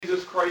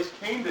Jesus Christ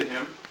came to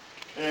him,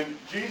 and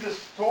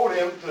Jesus told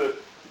him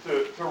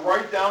to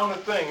write down the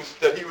things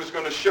that he was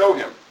going to show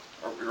him.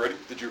 Are we ready?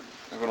 Did you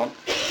have it on?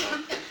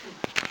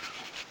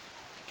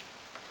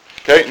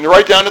 Okay, and to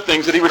write down the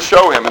things that he would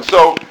show him. And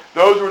so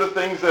those were the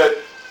things that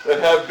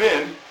have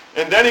been.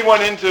 And then he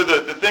went into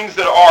the things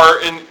that are,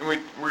 and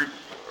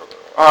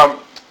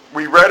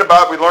we learned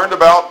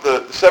about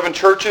the seven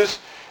churches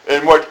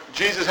and what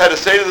Jesus had to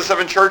say to the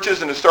seven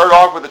churches. And it started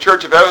off with the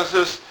church of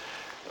Ephesus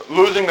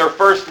losing their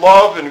first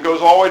love, and it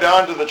goes all the way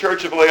down to the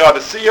church of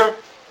Laodicea,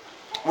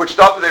 which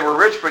thought that they were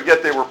rich, but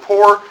yet they were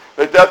poor.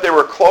 They thought they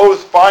were clothed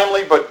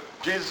finely, but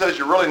Jesus says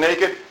you're really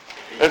naked.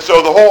 And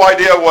so the whole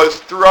idea was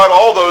throughout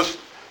all those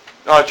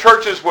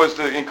churches was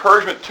the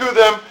encouragement to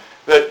them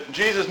that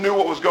Jesus knew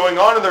what was going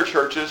on in their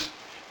churches,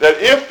 that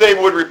if they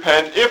would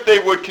repent, if they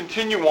would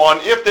continue on,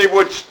 if they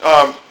would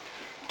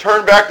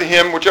turn back to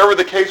him, whichever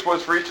the case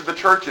was for each of the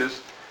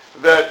churches,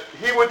 that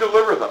he would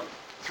deliver them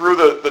through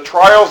the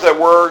trials that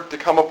were to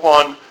come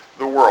upon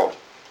the world.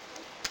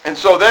 And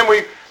so then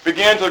we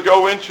began to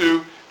go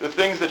into the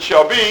things that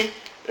shall be,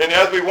 and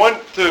as we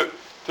went to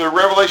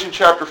Revelation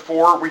chapter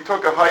 4, we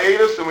took a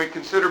hiatus and we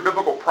considered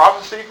biblical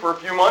prophecy for a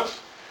few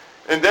months.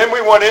 And then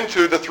we went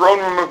into the throne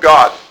room of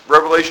God,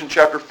 Revelation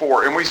chapter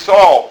 4, and we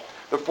saw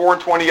the 4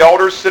 and 20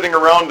 elders sitting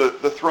around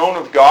the throne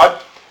of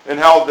God, and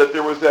how that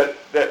there was that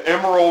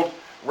emerald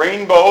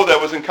rainbow that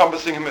was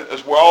encompassing him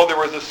as well. There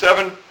was the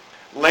 7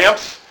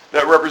 lamps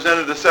that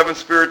represented the 7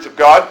 spirits of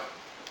God,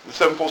 the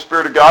sevenfold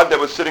Spirit of God that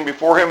was sitting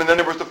before him, and then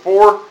there was the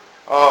 4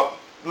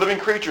 living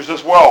creatures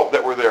as well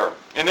that were there.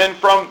 And then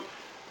from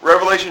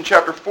Revelation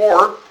chapter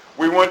 4,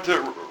 we went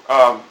to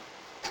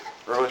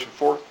Revelation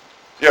 4?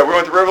 Yeah, we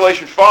went to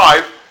Revelation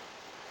 5,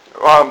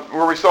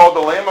 where we saw the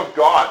Lamb of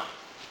God,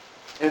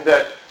 and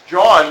that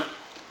John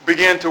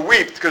began to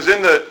weep, because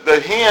in the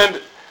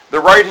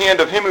right hand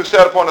of him who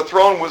sat upon the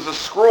throne was a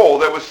scroll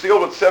that was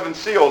sealed with 7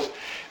 seals.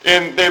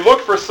 And they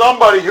looked for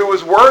somebody who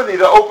was worthy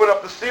to open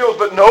up the seals,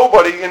 but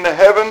nobody in the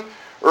heaven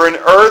or in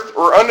earth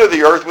or under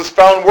the earth was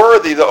found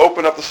worthy to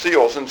open up the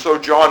seals. And so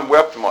John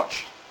wept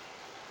much.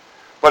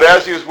 But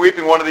as he was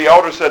weeping, one of the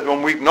elders said to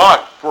him, "Weep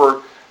not,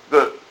 for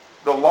the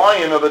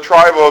Lion of the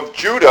tribe of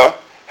Judah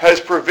has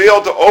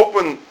prevailed to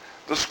open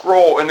the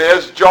scroll." And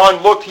as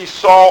John looked, he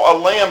saw a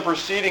lamb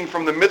proceeding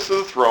from the midst of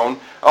the throne,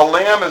 a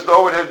lamb as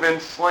though it had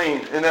been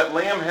slain. And that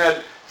lamb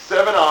had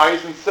 7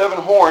 eyes and 7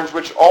 horns,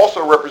 which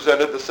also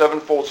represented the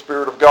sevenfold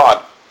Spirit of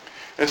God.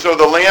 And so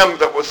the lamb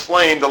that was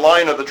slain, the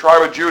Lion of the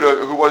tribe of Judah,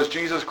 who was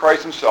Jesus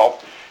Christ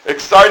himself,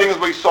 exciting as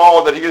we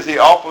saw that he is the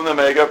Alpha and the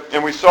Omega,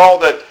 and we saw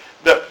that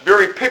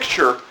very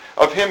picture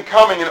of him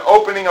coming and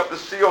opening up the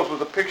seals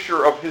was a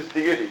picture of his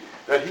deity,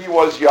 that he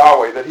was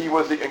Yahweh, that he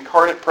was the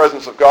incarnate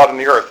presence of God on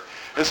the earth.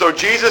 And so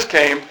Jesus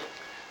came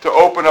to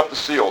open up the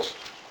seals.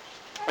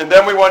 And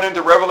then we went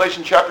into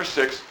Revelation chapter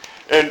 6,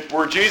 and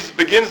where Jesus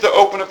begins to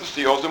open up the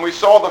seals, and we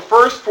saw the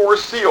first 4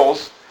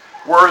 seals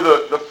were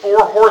the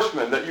 4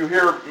 horsemen that you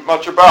hear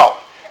much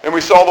about. And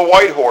we saw the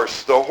white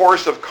horse, the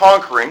horse of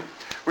conquering.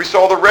 We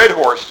saw the red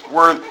horse,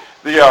 where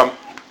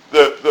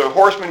the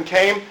horseman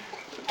came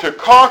to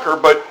conquer,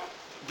 but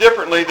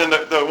differently than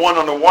the one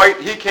on the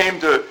white. He came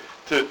to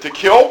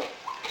kill.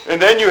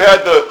 And then you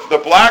had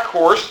the black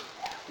horse,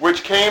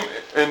 which came,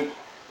 and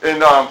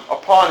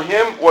upon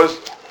him was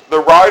the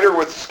rider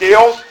with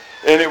scales,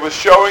 and it was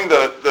showing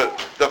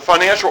the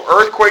financial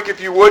earthquake, if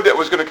you would, that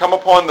was going to come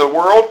upon the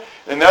world.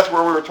 And that's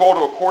where we were told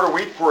to a quart of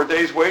wheat for a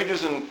day's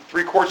wages and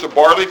 3 quarts of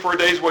barley for a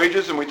day's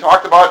wages. And we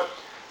talked about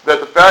that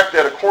the fact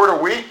that a quart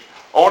of wheat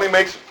only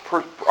makes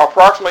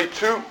approximately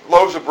 2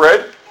 loaves of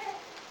bread.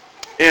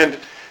 And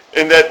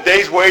that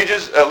day's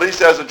wages, at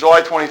least as of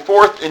July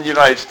 24th in the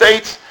United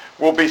States,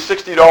 will be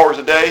 $60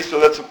 a day. So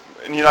that's,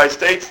 in the United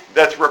States,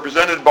 that's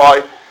represented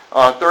by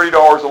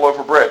 $30 a loaf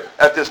of bread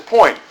at this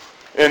point.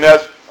 And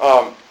as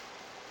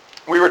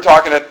we were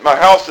talking at my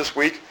house this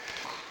week,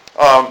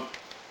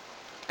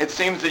 it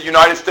seems the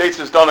United States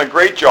has done a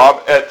great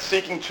job at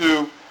seeking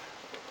to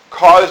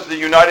cause the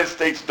United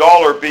States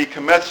dollar be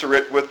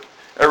commensurate with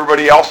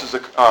everybody else's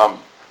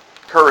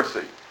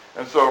currency.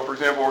 And so, for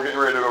example, we're getting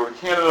ready to go to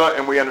Canada,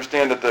 and we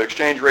understand that the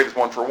exchange rate is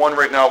 1 for 1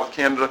 right now with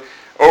Canada.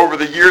 Over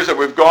the years that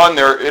we've gone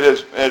there, it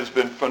has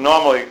been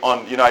phenomenally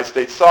on the United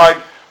States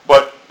side,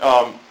 but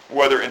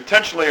whether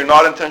intentionally or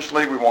not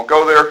intentionally, we won't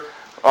go there.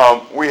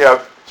 We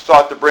have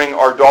sought to bring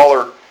our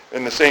dollar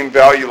in the same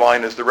value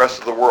line as the rest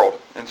of the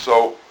world. And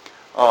so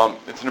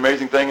it's an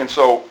amazing thing. And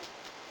so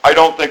I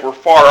don't think we're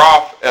far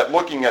off at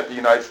looking at the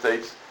United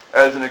States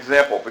as an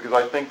example, because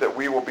I think that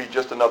we will be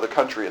just another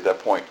country at that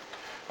point.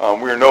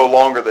 We are no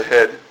longer the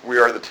head, we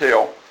are the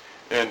tail.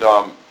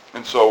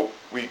 And so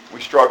we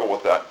struggle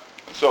with that.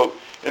 So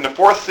in the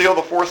 4th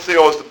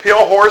seal is the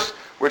pale horse,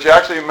 which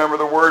actually, remember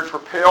the word for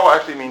pale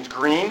actually means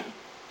green.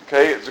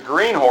 Okay, it's a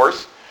green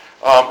horse.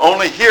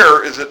 Only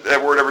here is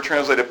that word ever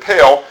translated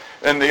pale,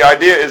 and the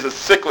idea is it's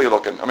sickly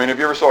looking. I mean, if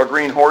you ever saw a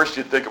green horse,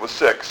 you'd think it was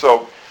sick.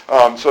 So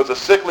it's a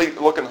sickly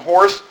looking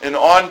horse, and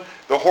on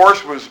the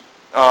horse was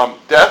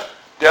death.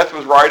 Death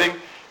was riding,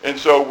 and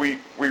so we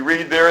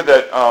read there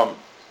that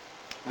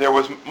there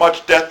was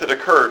much death that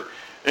occurred.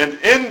 And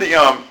in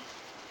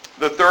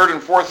the third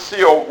and fourth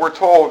seal, we're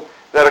told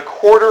that a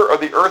quarter of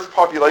the earth's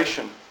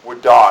population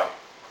would die.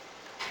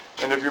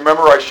 And if you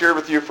remember, I shared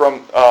with you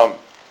from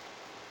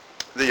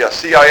the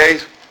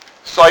CIA's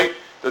site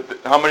that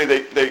how many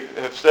they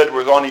have said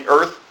was on the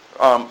earth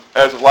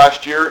as of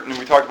last year, and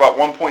we talked about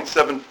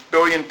 1.7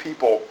 billion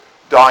people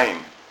dying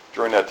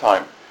during that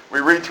time. We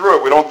read through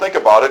it, we don't think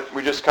about it,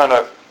 we just kind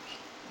of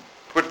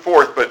put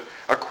forth, but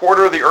a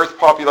quarter of the earth's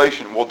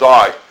population will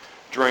die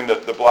during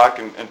the black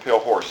and pale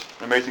horse.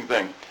 Amazing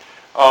thing.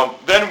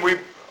 Then we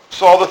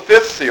saw the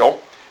fifth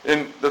seal.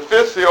 In the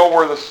fifth seal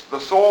were the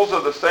souls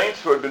of the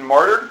saints who had been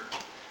martyred,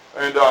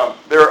 and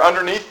they're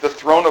underneath the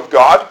throne of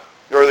God,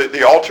 or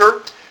the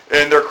altar,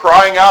 and they're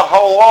crying out,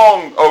 "How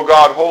long, O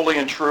God, holy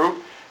and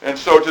true?" And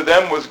so to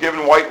them was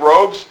given white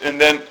robes, and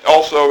then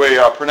also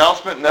a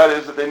pronouncement, and that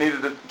is that they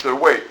needed to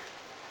wait,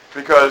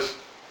 because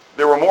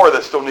there were more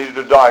that still needed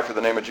to die for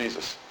the name of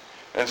Jesus.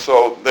 And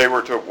so they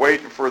were to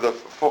wait for the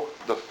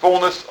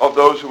fullness of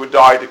those who would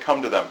die to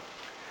come to them.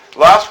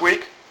 Last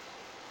week,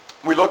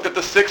 we looked at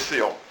the sixth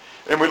seal.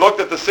 And we looked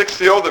at the sixth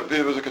seal, that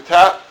it was the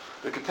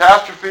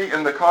catastrophe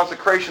and the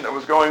consecration that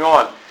was going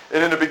on.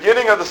 And in the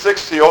beginning of the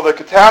sixth seal, the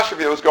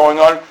catastrophe that was going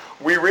on,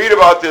 we read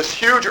about this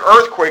huge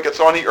earthquake that's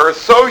on the earth,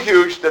 so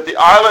huge that the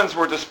islands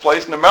were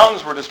displaced and the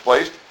mountains were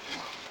displaced,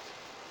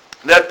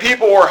 that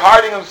people were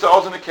hiding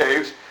themselves in the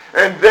caves,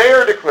 and they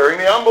are declaring,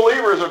 the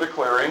unbelievers are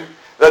declaring,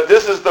 that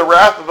this is the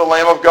wrath of the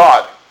Lamb of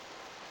God.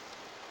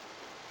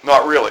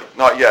 Not really,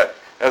 not yet.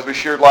 As we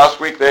shared last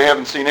week, they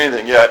haven't seen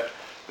anything yet.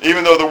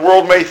 Even though the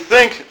world may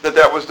think that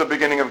that was the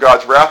beginning of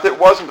God's wrath, it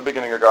wasn't the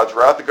beginning of God's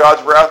wrath.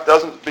 God's wrath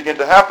doesn't begin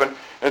to happen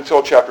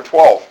until chapter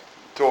 12,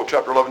 until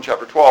chapter 11,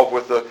 chapter 12,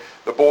 with the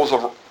bowls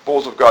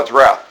of God's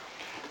wrath.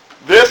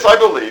 This, I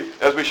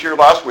believe, as we shared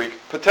last week,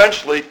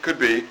 potentially could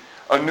be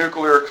a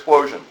nuclear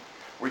explosion.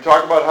 We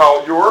talked about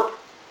how Europe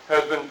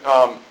has been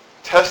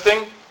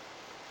testing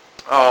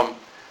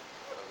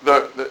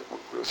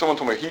someone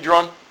told me,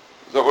 Hedron?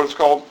 Is that what it's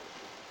called?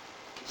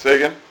 Say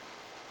again?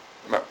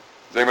 Does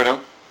anybody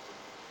know?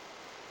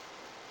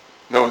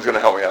 No one's going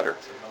to help me out here.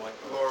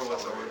 Laura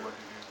was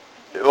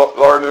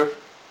Laura knew?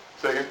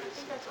 Say again?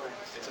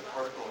 It's a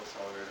particle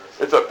accelerator.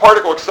 It's a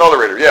particle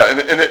accelerator, yeah,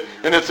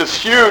 and it's this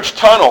huge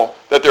tunnel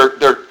that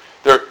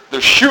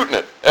they're shooting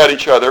it at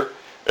each other,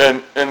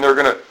 and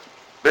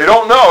they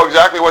don't know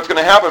exactly what's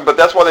going to happen, but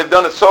that's why they've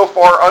done it so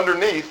far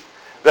underneath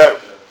that.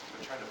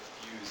 They're trying to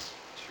fuse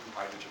two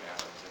hydrogen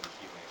atoms into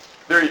helium.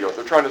 There you go.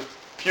 They're trying to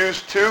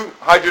fuse two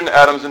hydrogen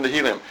atoms into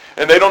helium,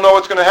 and they don't know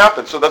what's going to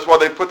happen. So that's why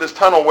they put this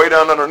tunnel way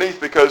down underneath,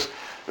 because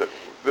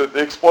the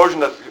explosion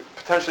that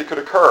potentially could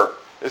occur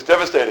is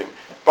devastating.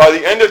 By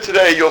the end of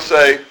today,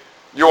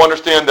 you'll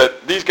understand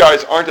that these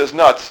guys aren't as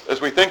nuts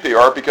as we think they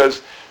are,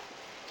 because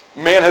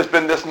man has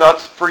been this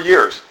nuts for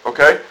years,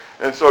 okay?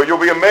 And so you'll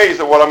be amazed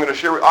at what I'm going to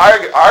share.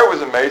 I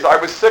was amazed. I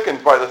was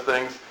sickened by the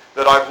things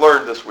that I've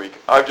learned this week.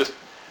 I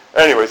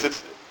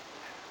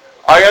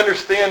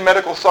understand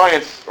medical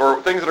science,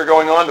 or things that are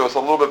going on to us, a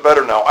little bit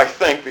better now, I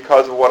think,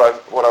 because of what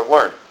I've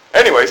learned.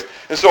 Anyways,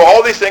 and so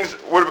all these things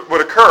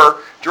would occur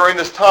during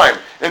this time.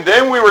 And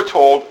then we were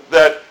told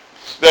that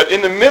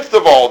in the midst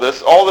of all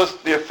this,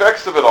 the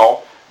effects of it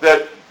all,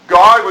 that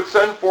God would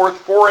send forth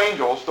 4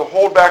 angels to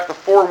hold back the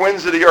 4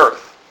 winds of the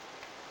earth.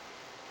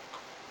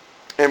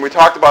 And we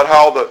talked about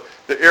how the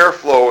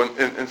airflow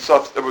and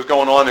stuff that was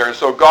going on there. And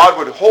so God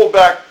would hold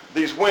back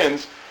these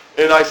winds.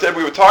 And I said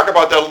we would talk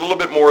about that a little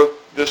bit more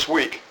this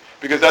week,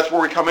 because that's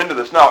where we come into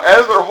this. Now,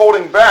 as they're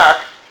holding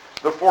back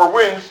the 4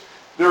 winds,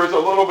 there is a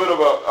little bit of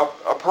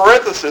a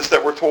parenthesis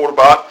that we're told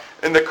about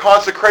in the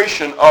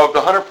consecration of the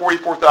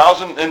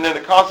 144,000, and then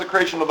the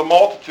consecration of the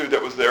multitude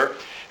that was there.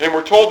 And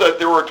we're told that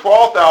there were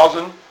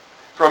 12,000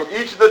 from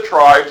each of the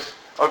tribes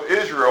of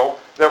Israel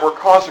that were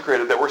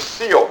consecrated, that were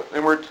sealed.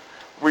 And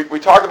we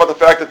talked about the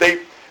fact that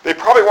they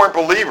probably weren't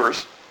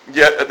believers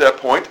yet at that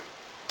point,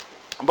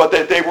 but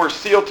that they were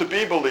sealed to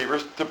be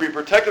believers, to be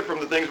protected from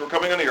the things that were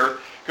coming on the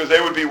earth, because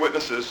they would be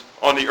witnesses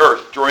on the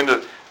earth during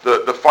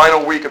the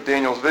final week of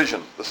Daniel's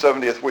vision, the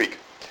 70th week.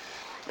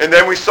 And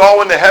then we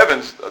saw in the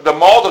heavens the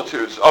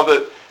multitudes of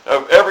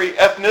every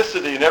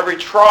ethnicity and every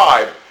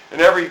tribe and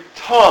every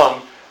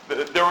tongue.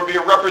 There would be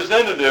a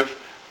representative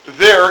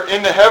there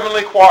in the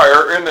heavenly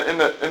choir, in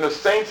the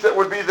saints that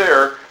would be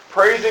there,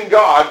 praising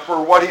God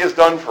for what he has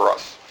done for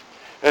us.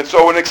 And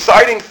so an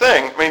exciting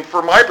thing,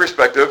 from my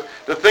perspective,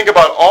 to think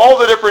about all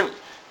the different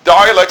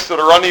dialects that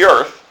are on the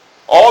earth,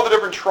 all the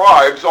different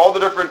tribes, all the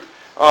different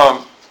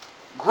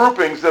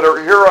groupings that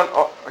are here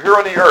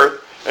on the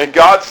earth, and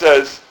God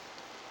says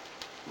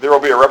there will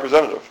be a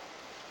representative.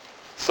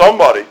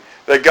 Somebody,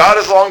 that God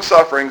is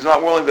long-suffering, is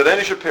not willing that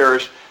any should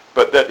perish,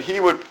 but that he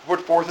would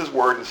put forth his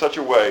word in such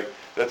a way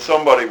that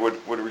somebody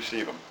would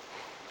receive him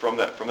from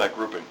that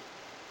grouping.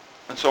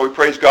 And so we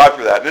praise God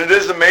for that. And it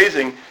is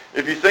amazing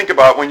if you think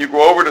about when you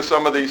go over to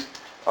some of these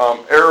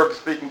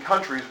Arab-speaking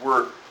countries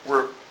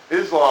where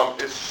Islam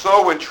is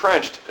so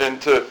entrenched, and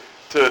to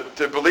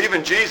believe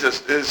in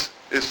Jesus is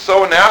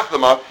so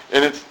anathema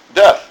in its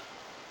death.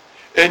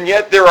 And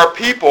yet there are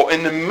people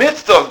in the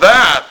midst of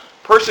that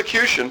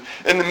persecution,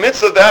 in the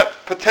midst of that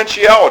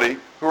potentiality,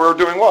 who are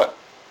doing what?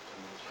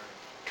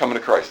 Coming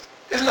to Christ.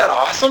 Isn't that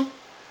awesome?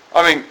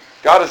 I mean,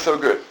 God is so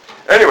good.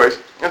 Anyways,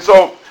 and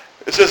so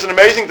it's just an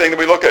amazing thing that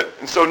we look at.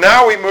 And so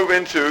now we move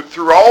into,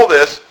 through all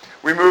this,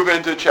 we move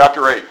into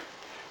chapter 8,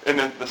 in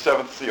the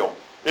seventh seal.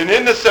 And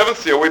in the seventh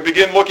seal, we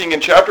begin looking in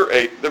chapter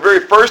 8. The very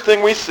first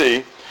thing we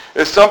see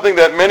is something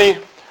that many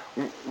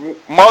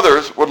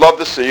mothers would love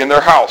to see in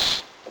their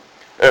house.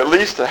 At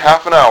least a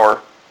half an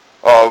hour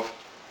of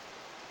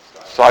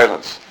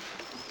silence.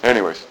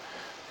 Anyways,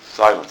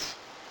 silence.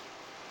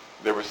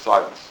 There was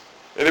silence.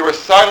 And there was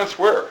silence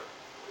where?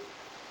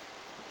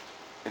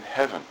 In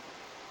heaven.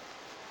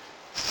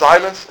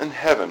 Silence in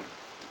heaven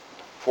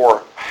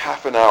for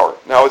half an hour.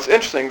 Now it's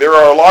interesting, there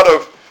are a lot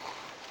of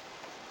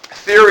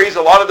theories,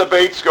 a lot of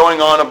debates going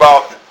on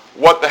about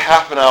what the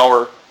half an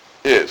hour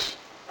is.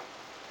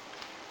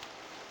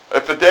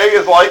 If the day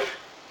is like,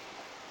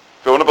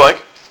 fill in the blank,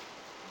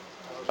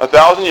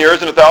 1,000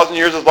 years, and 1,000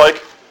 years is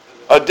like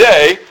a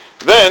day,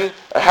 then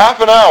a half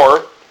an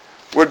hour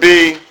would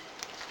be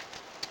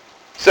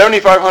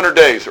 7,500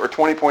 days, or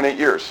 20.8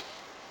 years.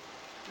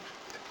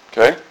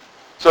 Okay?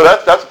 So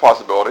that's a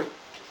possibility.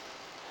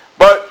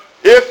 But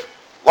if,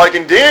 like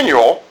in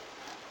Daniel,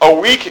 a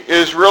week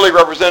is really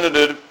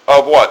representative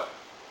of what?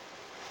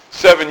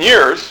 7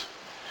 years,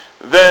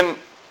 then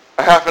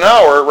a half an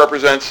hour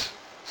represents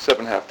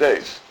 7.5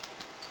 days.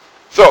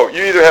 So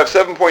you either have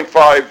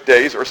 7.5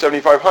 days or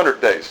 7,500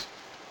 days.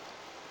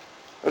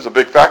 There's a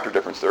big factor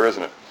difference there,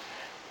 isn't it?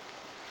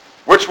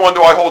 Which one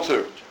do I hold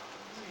to?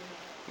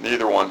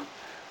 Neither one.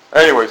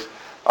 Anyways,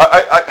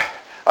 I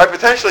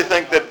potentially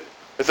think that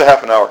it's a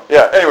half an hour.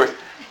 Yeah, anyways,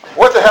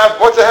 what's a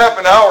half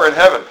an hour in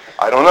heaven?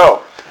 I don't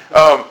know.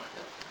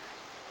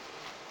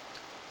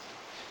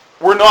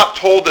 We're not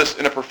told this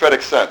in a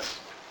prophetic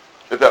sense,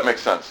 if that makes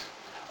sense.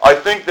 I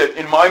think that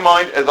in my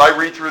mind, as I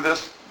read through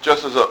this,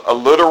 just as a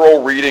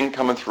literal reading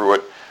coming through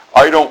it,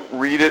 I don't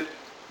read it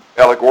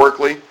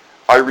allegorically.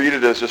 I read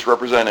it as just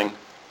representing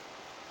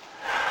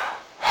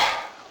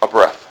a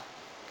breath.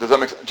 Does that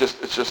make sense?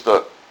 It's just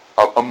a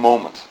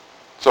moment.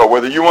 So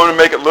whether you want to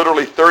make it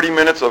literally 30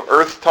 minutes of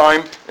earth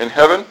time in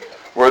heaven,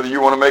 whether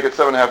you want to make it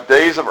 7.5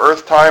 days of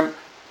earth time,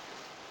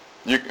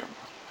 you can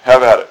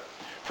have at it.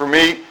 For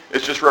me,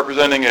 it's just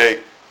representing a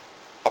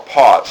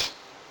pause.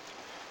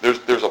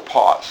 There's a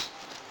pause.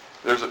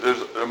 There's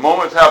a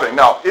moment's happening.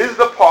 Now, is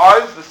the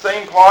pause the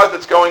same pause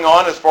that's going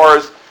on as far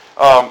as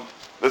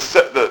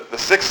the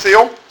sixth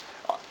seal?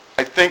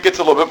 I think it's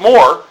a little bit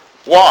more.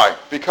 Why?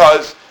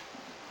 Because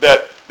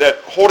that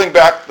holding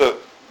back the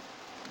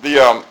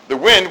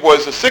wind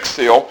was the sixth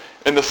seal,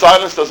 and the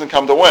silence doesn't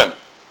come to when?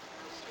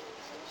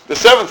 The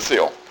seventh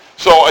seal.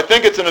 So I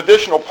think it's an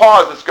additional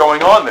pause that's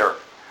going on there.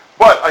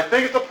 But I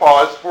think it's a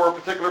pause for a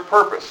particular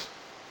purpose.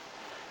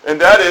 And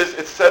that is,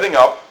 it's setting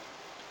up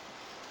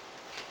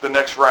the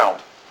next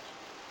round.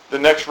 The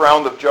next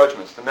round of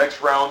judgments. The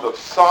next round of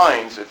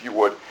signs, if you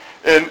would.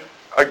 And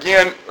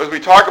again, as we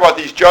talk about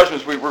these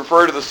judgments, we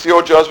refer to the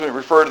seal judgment, we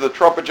refer to the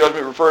trumpet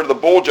judgment, we refer to the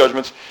bowl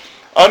judgments.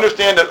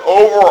 Understand that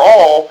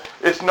overall,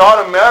 it's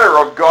not a matter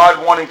of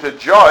God wanting to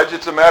judge,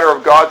 it's a matter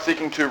of God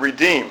seeking to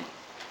redeem.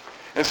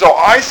 And so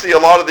I see a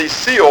lot of these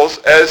seals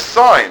as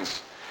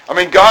signs. I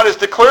mean, God has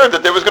declared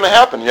that it was going to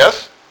happen,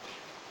 yes?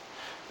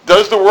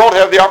 Does the world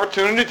have the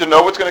opportunity to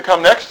know what's going to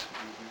come next?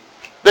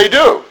 They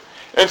do.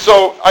 And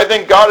so I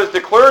think God has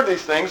declared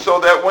these things so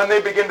that when they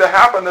begin to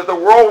happen, that the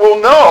world will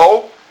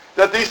know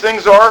that these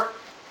things are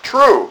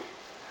true.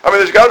 I mean,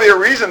 there's got to be a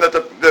reason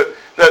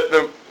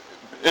that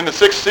in the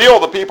sixth seal,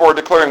 the people are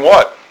declaring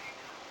what?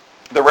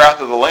 The wrath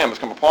of the Lamb has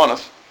come upon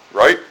us,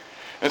 right?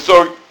 And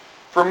so,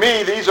 for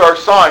me, these are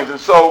signs. And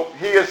so,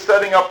 he is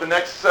setting up the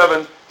next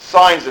 7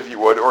 signs, if you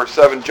would, or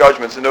 7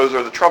 judgments, and those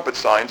are the trumpet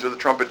signs, or the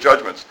trumpet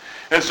judgments.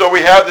 And so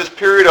we have this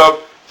period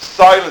of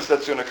silence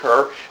that's going to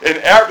occur, and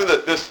after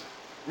this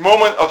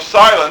moment of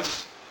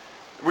silence,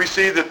 we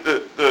see that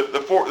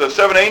the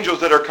 7 angels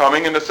that are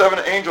coming, and the 7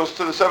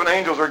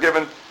 angels are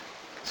given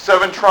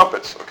 7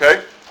 trumpets,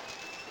 okay?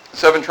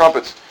 7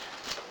 trumpets.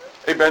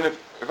 Hey, Ben,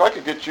 if I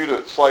could get you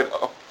to slide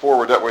up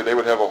forward, that way they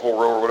would have a whole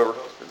row or whatever.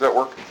 Does that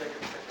work?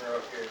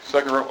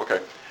 Second row, okay.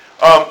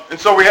 And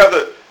so we have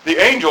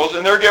the angels,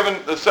 and they're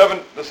given, the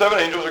seven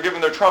angels are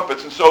given their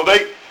trumpets, and so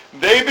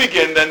they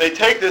begin, then they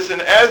take this,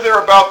 and as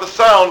they're about to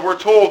sound, we're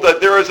told that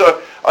there is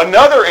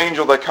another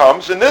angel that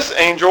comes, and this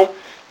angel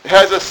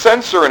has a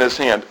censer in his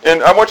hand.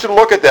 And I want you to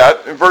look at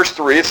that in verse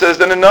 3. It says,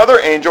 "Then another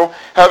angel,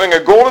 having a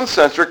golden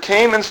censer,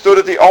 came and stood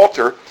at the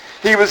altar.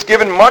 He was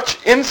given much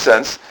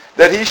incense,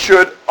 that he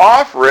should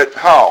offer it,"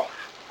 how?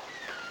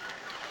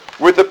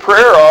 "With the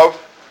prayer of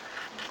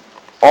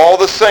all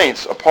the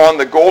saints upon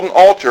the golden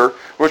altar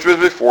which was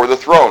before the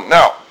throne."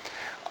 Now,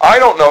 I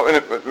don't know,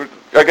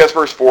 I guess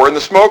verse 4, "And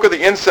the smoke of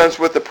the incense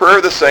with the prayer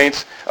of the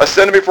saints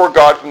ascended before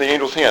God from the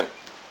angel's hand."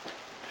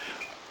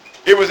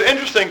 It was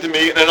interesting to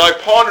me, and I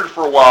pondered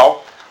for a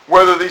while,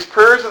 whether these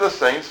prayers of the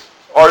saints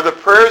are the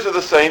prayers of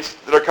the saints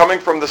that are coming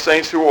from the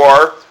saints who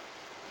are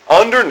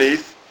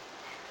underneath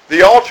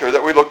the altar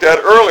that we looked at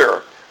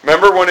earlier.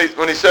 Remember when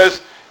he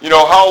says,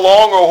 how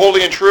long, O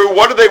holy and true?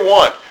 What did they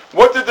want?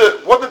 What did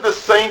the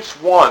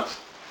saints want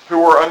who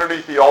were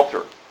underneath the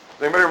altar?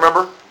 Anybody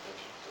remember?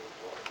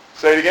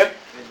 Say it again.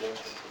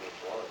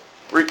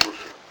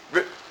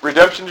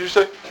 Redemption, did you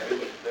say?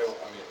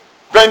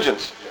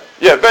 Vengeance.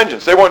 Yeah,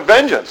 vengeance. They want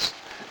vengeance.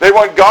 They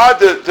want God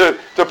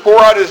to pour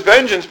out his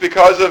vengeance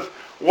because of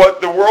what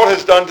the world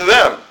has done to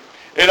them.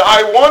 And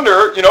I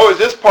wonder, is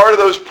this part of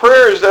those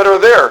prayers that are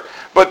there?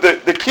 But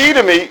the key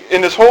to me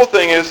in this whole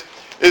thing is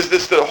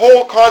the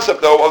whole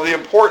concept, though, of the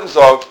importance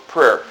of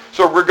prayer.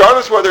 So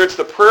regardless whether it's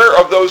the prayer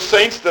of those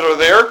saints that are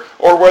there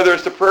or whether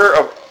it's the prayer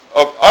of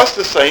us,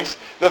 the saints,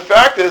 the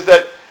fact is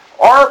that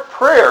our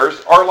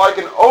prayers are like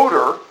an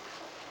odor,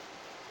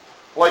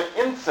 like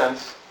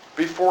incense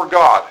before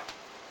God.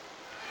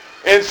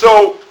 And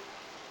so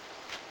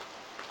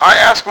I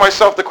ask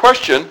myself the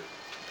question,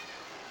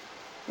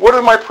 what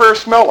does my prayer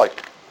smell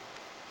like?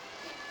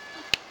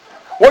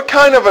 What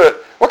kind of an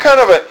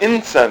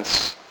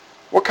incense,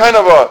 what kind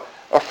of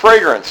a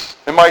fragrance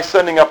am I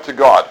sending up to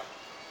God?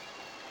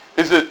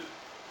 Is it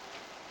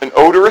an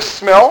odorous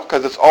smell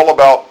because it's all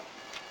about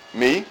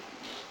me?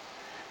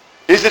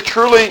 Is it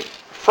truly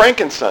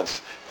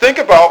frankincense? Think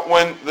about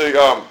when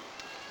the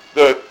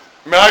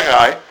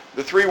Magi,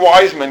 the three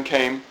wise men,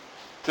 came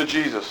to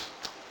Jesus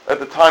at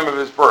the time of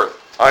his birth.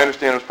 I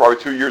understand it was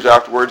probably 2 years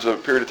afterwards, a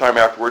period of time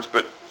afterwards,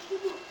 but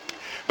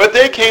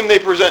they came, they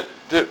present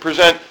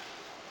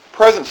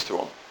presents to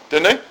him,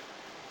 didn't they?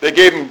 They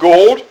gave him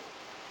gold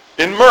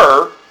and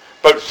myrrh,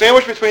 but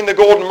sandwiched between the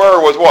gold and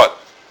myrrh was what?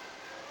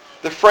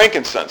 The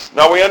frankincense.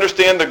 Now we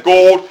understand the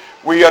gold,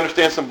 we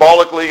understand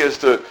symbolically is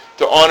to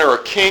honor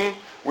a king.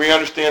 We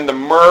understand the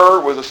myrrh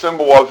was a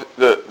symbol of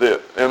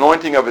the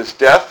anointing of his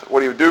death,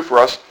 what he would do for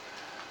us.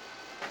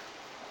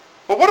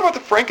 But what about the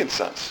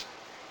frankincense?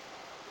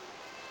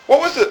 What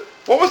was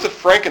the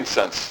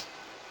frankincense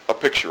a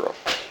picture of?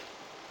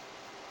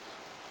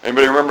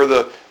 Anybody remember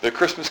the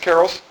Christmas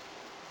carols?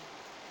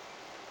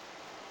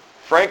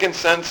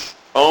 Frankincense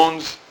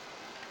owns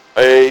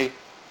a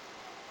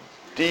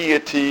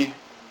deity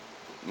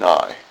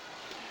nigh.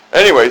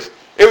 Anyways,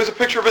 it was a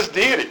picture of his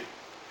deity.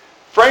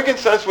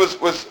 Frankincense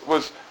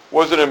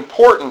was an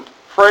important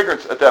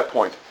fragrance at that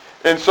point.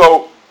 And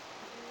so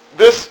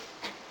this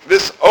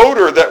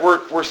odor that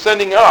we're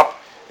sending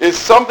up is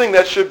something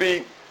that should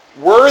be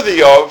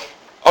worthy of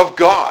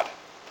God.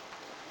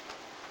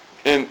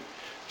 And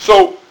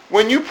so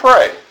when you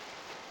pray,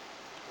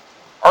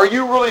 are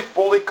you really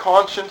fully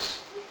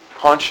conscious,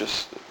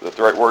 is that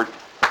the right word,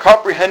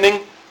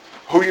 comprehending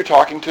who you're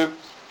talking to?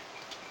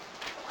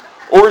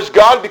 Or has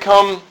God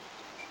become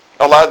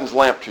Aladdin's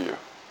lamp to you?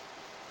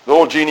 The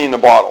little genie in the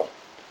bottle.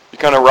 You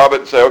kind of rub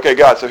it and say, okay,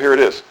 God, so here it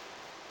is.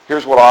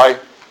 Here's what I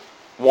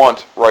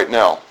want right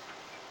now.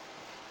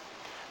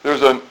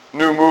 There's a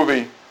new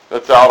movie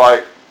that's out.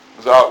 I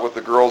was out with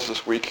the girls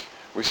this week.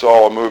 We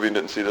saw a movie and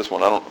didn't see this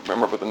one. I don't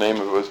remember what the name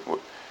of it was.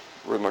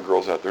 Where are my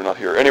girls at? They're not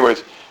here.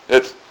 Anyways,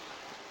 it's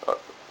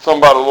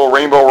something about a little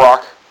rainbow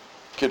rock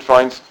kid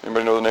finds.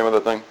 Anybody know the name of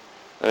that thing?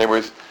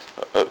 Anyways,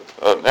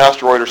 an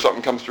asteroid or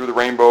something comes through the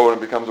rainbow and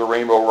it becomes a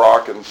rainbow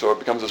rock, and so it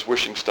becomes this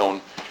wishing stone.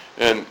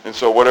 And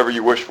so whatever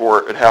you wish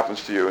for, it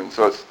happens to you. And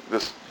so it's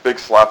this big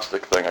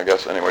slapstick thing, I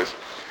guess. Anyways,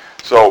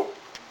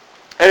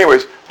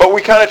 but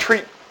we kind of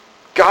treat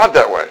God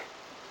that way.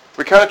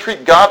 We kind of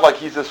treat God like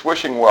he's this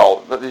wishing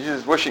well, that he's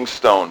this wishing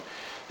stone.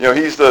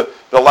 He's the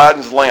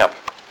Aladdin's lamp.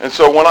 And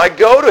so when I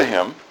go to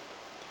him,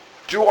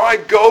 do I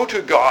go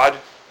to God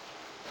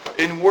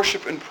in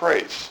worship and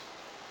praise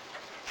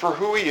for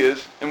who he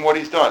is and what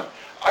he's done?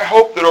 I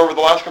hope that over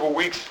the last couple of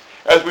weeks,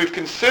 as we've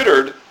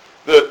considered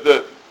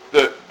the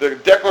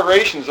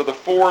declarations of the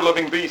four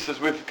living beasts, as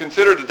we've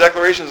considered the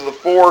declarations of the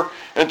 4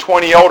 and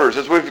 20 elders,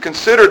 as we've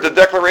considered the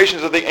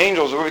declarations of the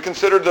angels, as we've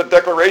considered the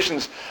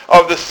declarations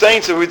of the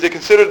saints, as we've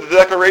considered the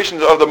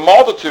declarations of the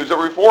multitudes that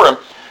were before him,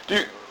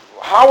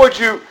 how would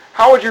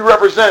you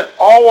represent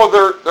all of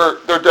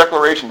their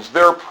declarations,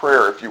 their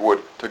prayer, if you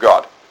would, to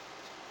God?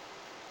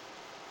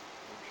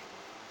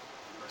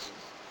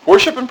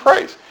 Worship and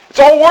praise. It's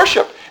all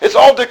worship. It's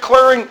all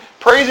declaring,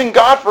 praising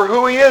God for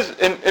who he is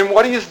and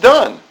what he has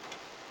done.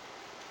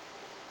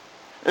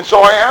 And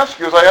so I ask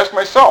you, as I ask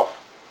myself,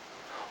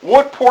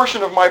 what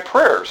portion of my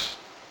prayers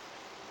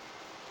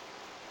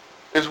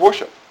is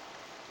worship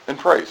and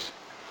praise?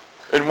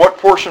 And what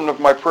portion of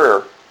my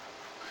prayer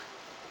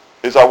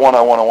is I want.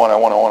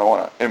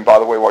 And by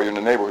the way, while you're in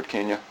the neighborhood,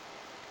 can you?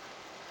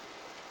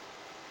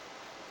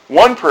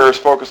 One prayer is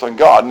focused on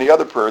God, and the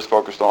other prayer is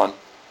focused on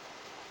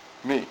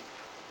me,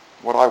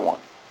 what I want.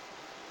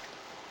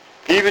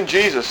 Even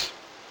Jesus,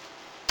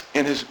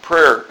 in his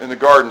prayer in the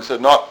garden,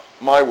 said, not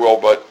my will,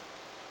 but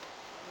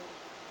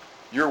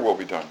your will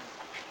be done.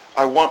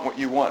 I want what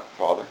you want,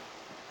 Father.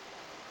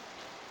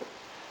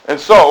 And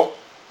so,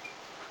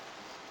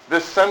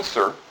 this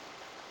censer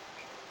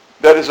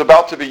that is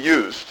about to be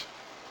used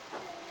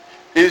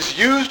is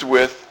used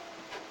with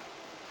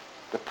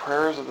the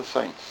prayers of the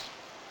saints.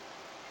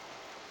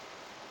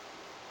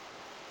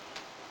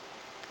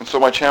 And so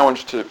my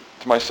challenge to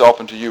to myself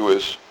and to you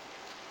is,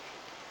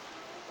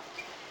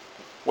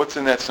 what's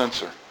in that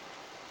censer?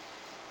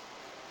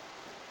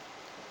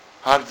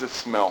 How does it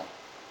smell?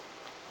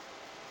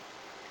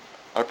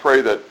 I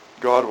pray that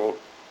God will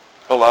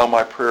allow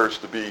my prayers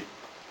to be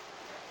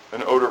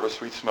an odor of a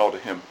sweet smell to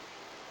him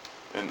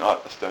and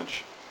not a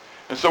stench.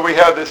 And so we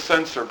have this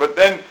censer. But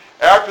then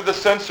after the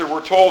censer,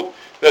 we're told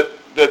that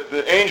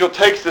the angel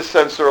takes this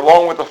censer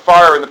along with the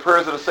fire and the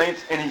prayers of the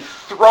saints, and he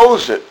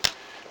throws it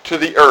to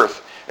the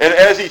earth. And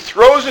as he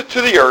throws it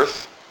to the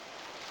earth,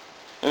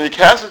 and he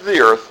casts it to the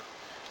earth,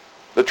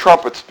 the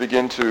trumpets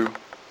begin to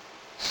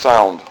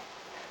sound.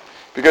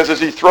 Because as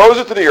he throws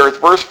it to the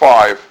earth, verse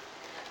 5,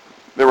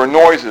 there were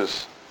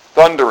noises,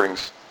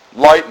 thunderings,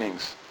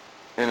 lightnings,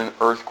 and an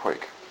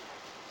earthquake.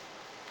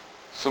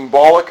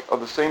 Symbolic of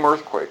the same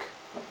earthquake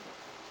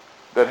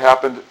that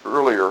happened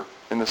earlier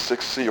in the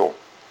sixth seal.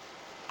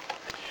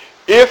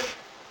 If,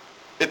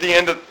 at the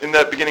end in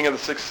that beginning of the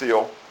sixth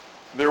seal,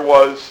 there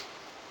was,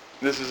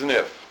 this is an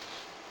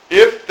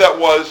if that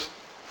was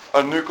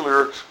a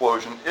nuclear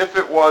explosion, if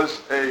it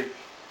was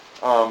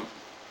some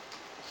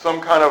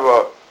kind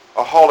of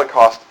a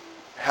holocaust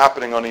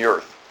happening on the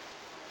earth,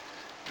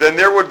 then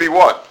there would be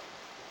what?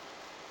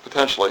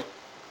 Potentially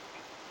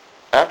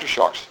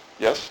aftershocks,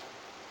 yes,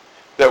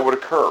 that would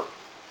occur.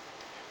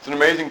 It's an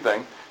amazing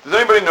thing. Does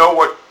anybody know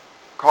what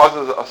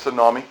causes a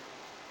tsunami?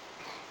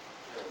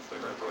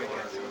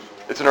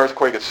 It's an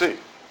earthquake at sea.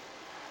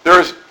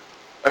 There's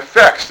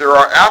effects, there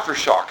are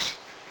aftershocks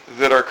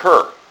that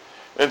occur.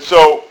 And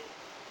so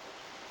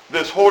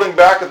this holding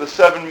back of the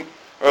seven,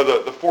 or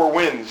the four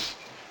winds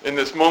in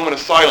this moment of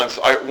silence,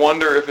 I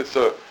wonder if it's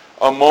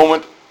a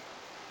moment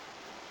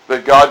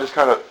that God just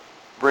kind of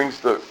brings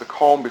the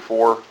calm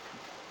before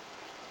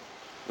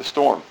the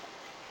storm.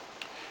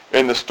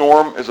 And the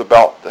storm is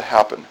about to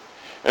happen.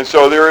 And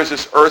so there is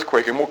this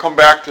earthquake, and we'll come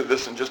back to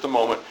this in just a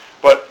moment,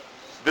 but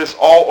this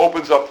all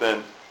opens up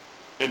then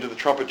into the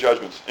trumpet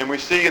judgments. And we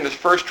see in this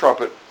first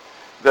trumpet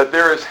that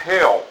there is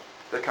hail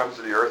that comes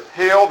to the earth,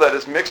 hail that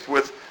is mixed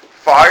with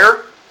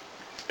fire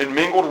and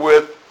mingled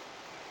with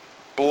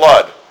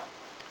blood.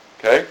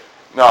 Okay?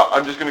 Now,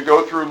 I'm just going to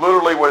go through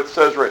literally what it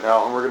says right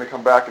now, and we're going to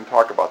come back and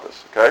talk about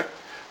this. Okay?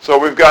 So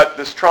we've got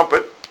this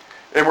trumpet,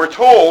 and we're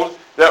told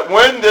that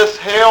when this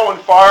hail and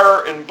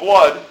fire and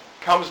blood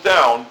comes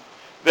down,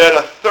 that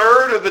a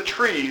third of the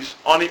trees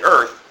on the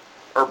earth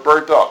are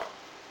burnt up,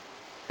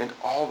 and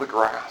all the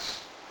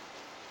grass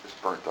is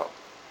burnt up.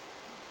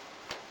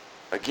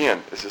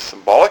 Again, is this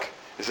symbolic?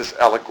 Is this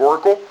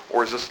allegorical?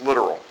 Or is this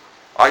literal?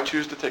 I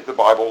choose to take the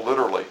Bible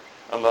literally,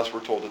 unless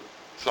we're told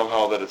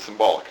somehow that it's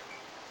symbolic.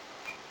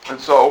 And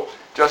so,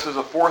 just as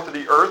a fourth of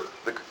the earth,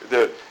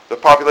 the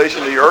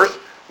population of the earth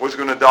was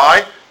going to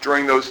die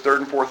during those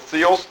third and fourth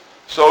seals,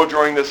 so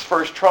during this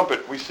first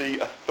trumpet, we see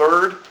a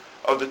third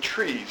of the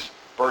trees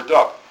burnt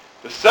up.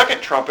 The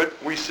second trumpet,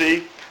 we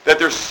see that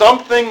there's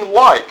something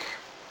like,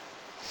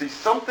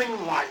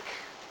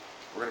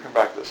 we're going to come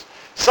back to this,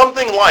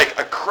 something like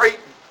a great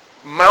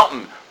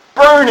mountain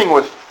burning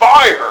with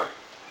fire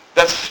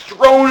that's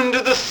thrown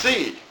into the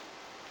sea.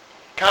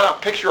 Kind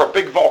of picture a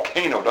big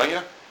volcano, don't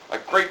you? A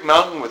great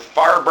mountain with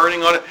fire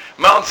burning on it.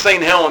 Mount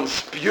St. Helens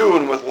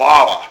spewing with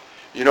lava,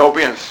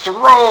 being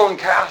thrown,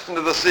 cast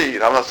into the sea.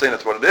 And I'm not saying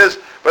that's what it is,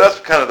 but that's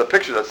kind of the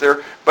picture that's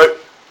there. But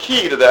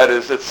key to that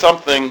is it's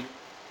something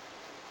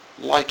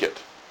like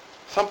it.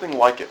 Something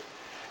like it.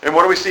 And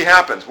what do we see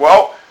happens?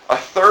 Well, a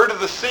third of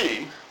the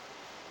sea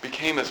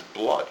became as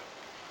blood.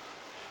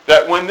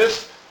 That when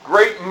this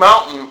great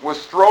mountain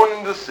was thrown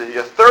into the sea,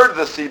 a third of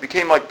the sea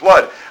became like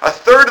blood. A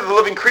third of the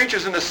living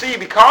creatures in the sea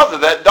because of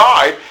that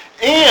died,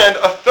 and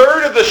a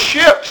third of the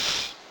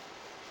ships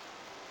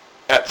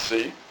at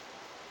sea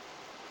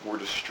were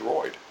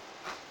destroyed.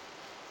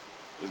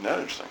 Isn't that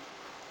interesting?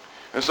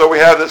 And so we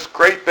have this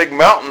great big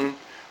mountain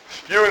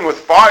spewing with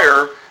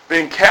fire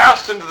being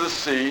cast into the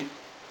sea,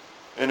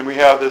 and we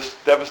have this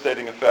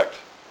devastating effect.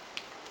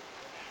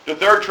 The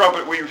third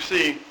trumpet, we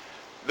see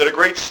that a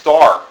great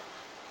star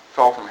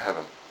fell from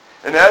heaven.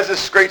 And as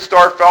this great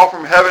star fell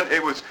from heaven,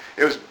 it was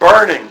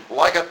burning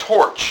like a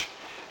torch.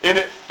 And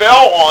it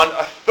fell on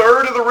a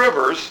third of the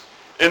rivers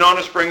and on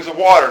the springs of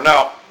water.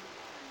 Now,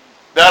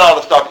 that ought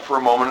to stop you for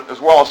a moment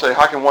as well and say,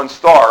 how can one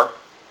star,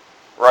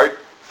 right,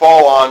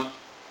 fall on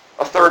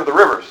a third of the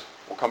rivers?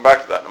 We'll come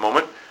back to that in a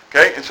moment.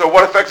 Okay, and so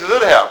what effects does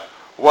it have?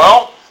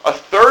 Well, a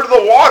third of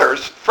the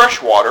waters,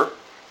 fresh water,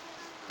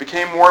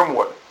 became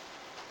wormwood,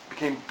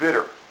 became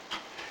bitter.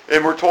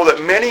 And we're told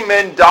that many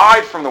men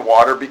died from the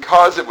water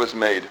because it was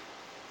made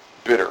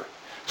bitter.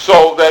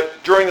 So that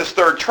during this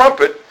third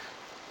trumpet,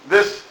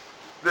 this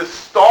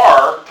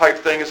star type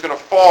thing is going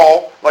to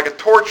fall like a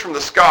torch from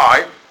the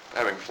sky,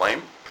 having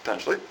flame,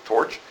 potentially,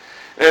 torch.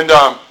 And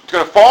it's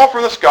going to fall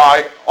from the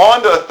sky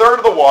onto a third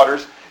of the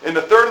waters, and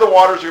the third of the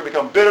waters are going to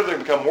become bitter, they're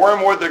going to become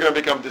wormwood, they're going to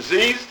become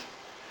diseased.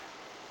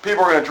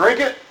 People are going to drink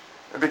it,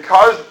 and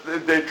because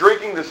they're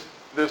drinking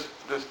this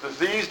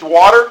diseased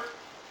water,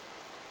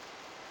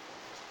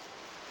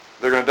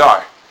 they're going to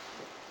die.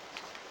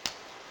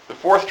 The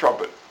fourth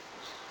trumpet.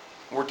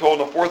 We're told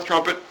in the fourth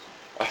trumpet,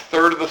 a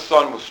third of the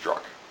sun was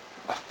struck,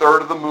 a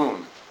third of the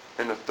moon,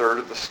 and a third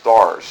of the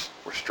stars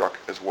were struck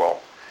as well,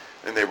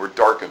 and they were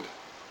darkened.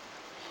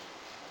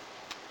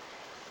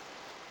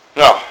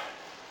 Now,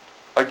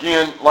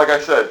 again, like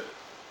I said,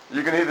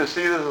 you can either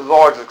see this as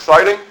all as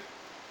exciting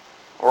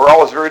or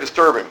all as very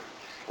disturbing,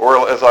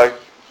 or as I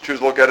choose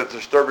to look at it,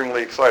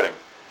 disturbingly exciting.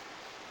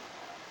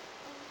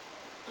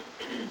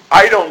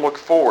 I don't look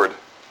forward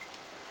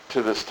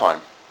to this time.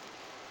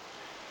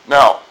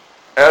 Now,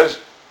 as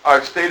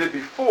I've stated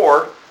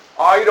before,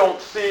 I don't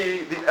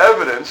see the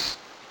evidence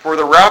for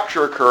the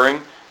rapture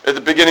occurring at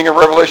the beginning of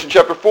Revelation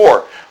chapter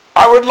 4.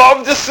 I would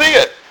love to see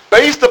it,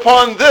 based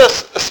upon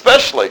this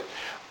especially.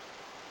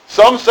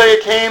 Some say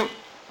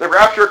the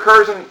rapture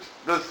occurs in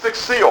the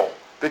sixth seal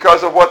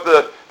because of what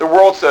the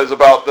world says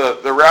about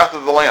the wrath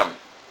of the Lamb.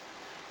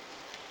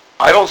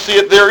 I don't see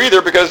it there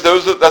either because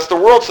that's the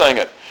world saying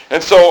it.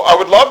 And so I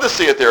would love to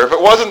see it there. If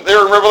it wasn't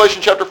there in Revelation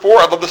chapter 4,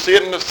 I'd love to see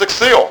it in the sixth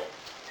seal.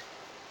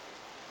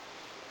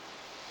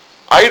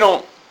 I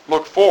don't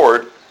look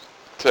forward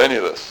to any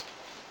of this.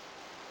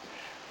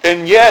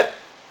 And yet,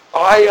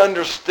 I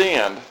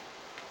understand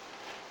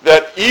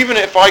that even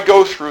if I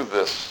go through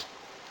this,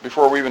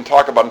 before we even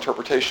talk about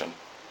interpretation,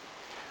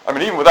 I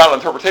mean, even without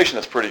interpretation,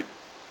 that's pretty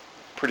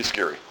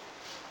scary.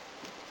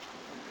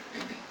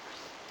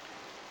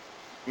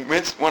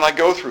 When I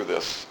go through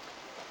this,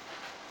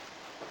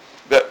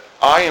 that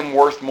I am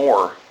worth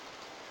more,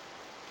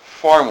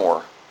 far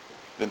more,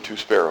 than 2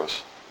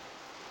 sparrows.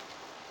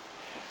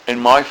 And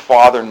my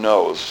Father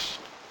knows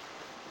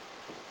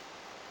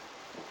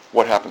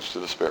what happens to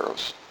the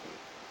sparrows.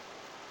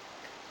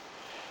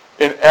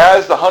 And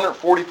as the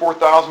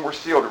 144,000 were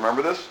sealed,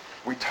 remember this?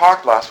 We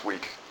talked last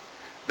week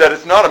that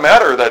it's not a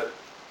matter that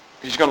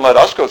he's going to let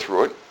us go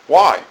through it.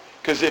 Why?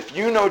 Because if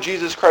you know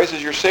Jesus Christ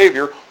as your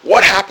Savior,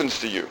 what happens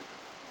to you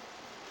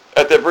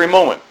at that very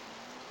moment?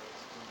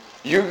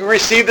 You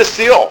receive the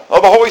seal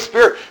of the Holy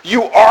Spirit.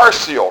 You are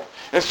sealed.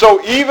 And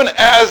so even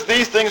as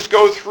these things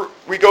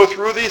we go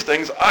through these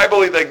things, I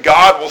believe that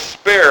God will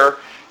spare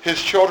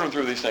his children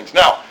through these things.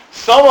 Now,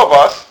 some of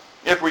us,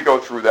 if we go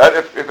through that,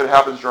 if it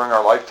happens during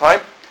our lifetime,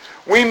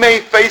 we may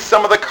face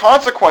some of the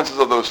consequences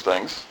of those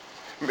things.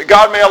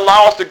 God may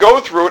allow us to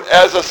go through it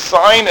as a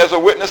sign, as a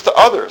witness to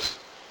others.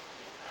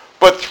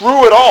 But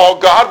through it all,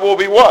 God will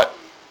be what?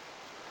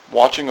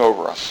 Watching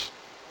over us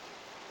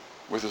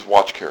with his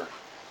watch care.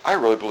 I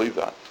really believe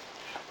that.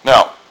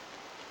 Now,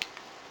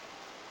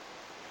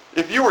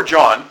 if you were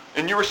John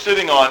and you were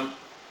sitting on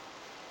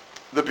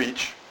the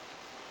beach,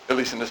 at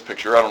least in this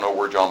picture, I don't know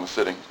where John was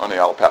sitting on the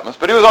Isle of Patmos,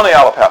 but he was on the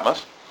Isle of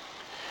Patmos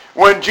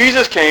when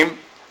Jesus came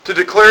to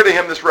declare to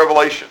him this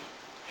revelation.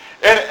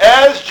 And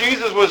as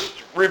Jesus was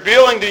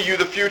revealing to you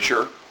the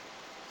future,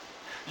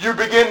 you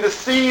begin to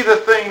see the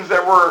things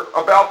that were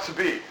about to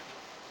be.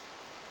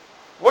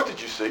 What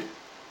did you see?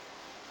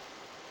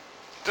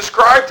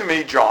 Describe to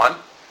me, John,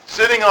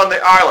 sitting on the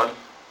island,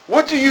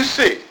 what do you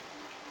see?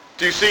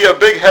 Do you see a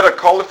big head of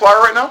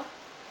cauliflower right now?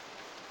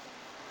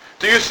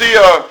 Do you see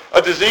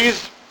a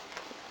diseased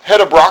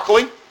head of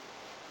broccoli?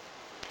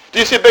 Do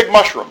you see a big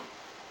mushroom?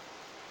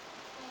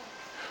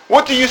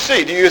 What do you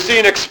see? Do you see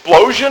an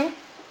explosion?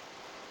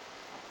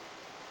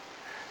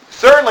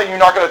 Certainly you're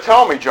not going to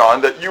tell me,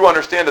 John, that you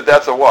understand that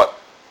that's a what?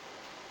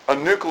 A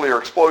nuclear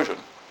explosion.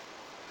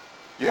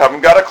 You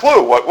haven't got a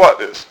clue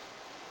what is.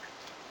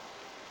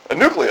 A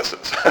nucleus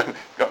is.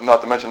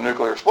 Not to mention a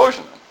nuclear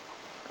explosion then.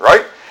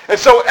 Right? And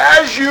so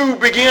as you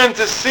begin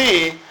to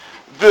see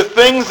the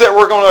things that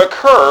were going to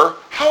occur,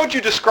 how would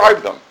you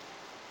describe them?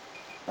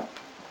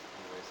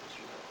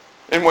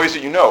 In ways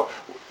that you know.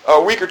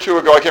 A week or two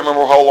ago, I can't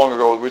remember how long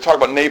ago, we talked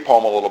about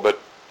napalm a little bit.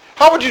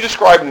 How would you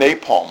describe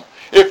napalm?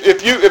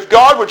 If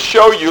God would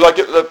show you, like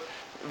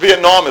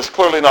Vietnam is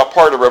clearly not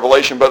part of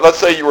Revelation, but let's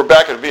say you were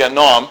back in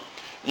Vietnam,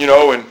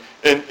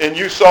 and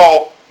you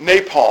saw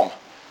napalm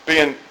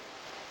being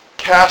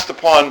cast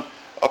upon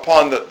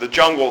the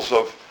jungles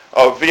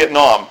of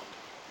Vietnam,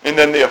 and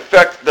then the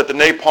effect that the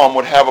napalm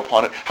would have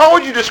upon it. How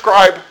would you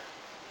describe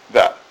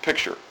that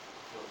picture?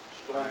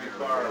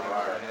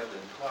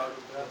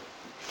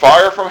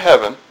 Fire from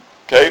heaven,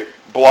 okay,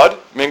 blood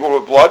mingled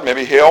with blood,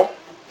 maybe hail,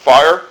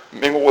 fire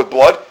mingled with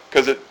blood,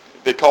 because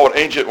they call it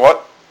ancient what?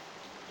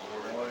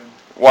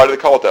 Why do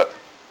they call it that?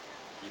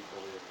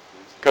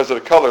 Because of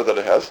the color that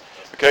it has,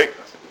 okay?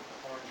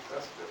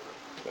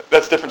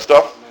 That's different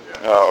stuff?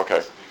 Oh,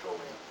 okay.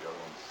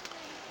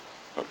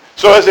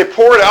 So as they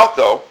pour it out,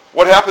 though,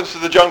 what happens to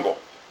the jungle?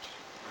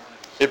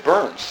 It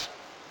burns.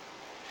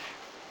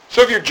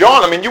 So if you're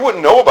John, you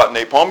wouldn't know about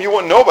napalm. You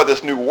wouldn't know about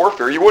this new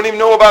warfare. You wouldn't even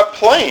know about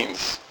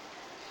planes.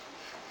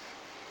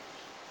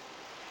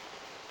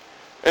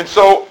 And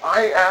so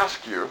I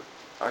ask you,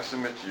 I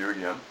submit to you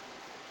again,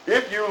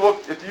 if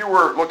you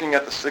were looking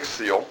at the sixth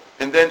seal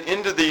and then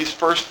into these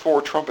first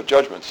 4 trumpet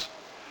judgments,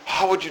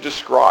 how would you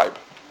describe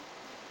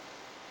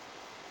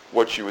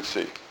what you would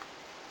see?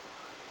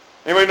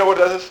 Anybody know what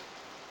that is?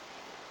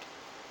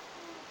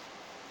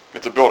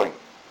 It's a building.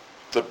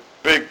 It's a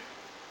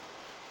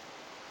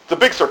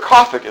big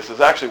sarcophagus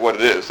is actually what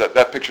it is.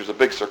 That picture is a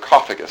big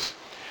sarcophagus.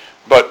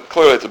 but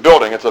clearly it's a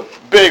building. It's a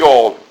big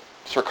old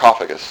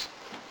sarcophagus.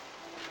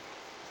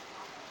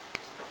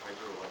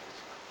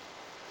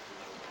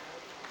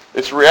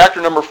 It's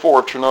reactor number 4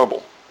 of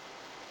Chernobyl.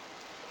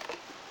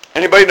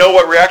 Anybody know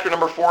what reactor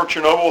number 4 of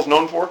Chernobyl is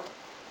known for?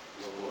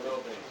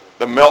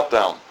 The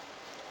meltdown.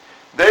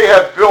 They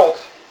have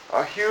built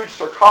a huge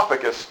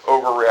sarcophagus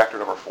over reactor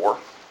number 4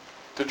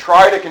 to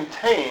try to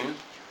contain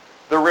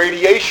the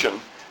radiation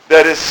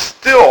that is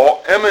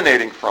still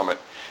emanating from it.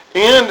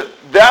 And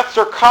that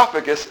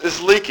sarcophagus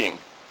is leaking.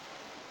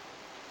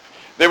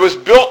 It was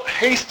built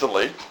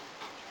hastily,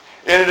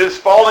 and it is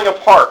falling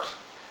apart.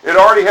 It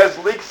already has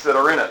leaks that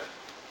are in it.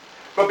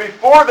 But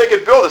before they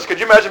could build this, could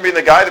you imagine being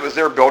the guy that was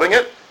there building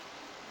it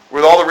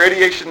with all the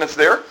radiation that's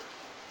there?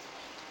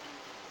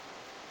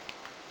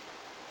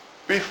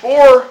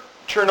 Before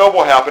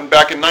Chernobyl happened,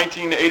 back in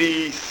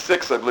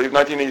 1986, I believe,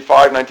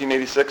 1985,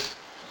 1986,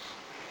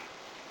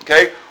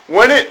 okay,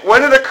 when it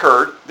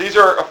occured, these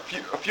are a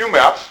few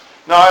maps.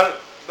 Now, I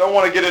don't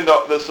want to get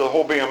into this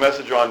whole being a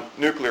message on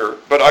nuclear,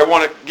 but I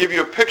want to give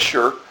you a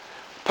picture,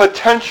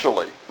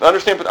 potentially.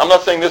 Understand, I'm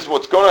not saying this is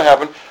what's going to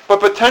happen,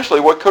 but potentially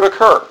what could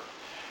occur.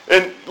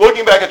 And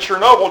looking back at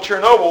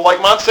Chernobyl, like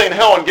Mount St.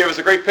 Helens gave us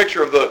a great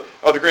picture of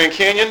the Grand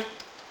Canyon.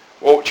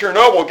 Well,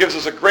 Chernobyl gives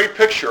us a great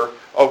picture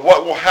of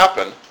what will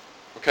happen,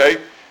 okay,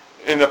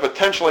 in a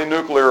potentially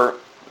nuclear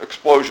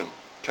explosion,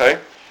 okay?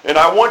 And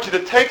I want you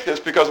to take this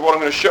because of what I'm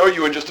going to show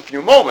you in just a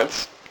few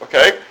moments,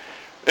 okay,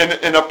 and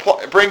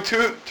bring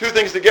two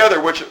things together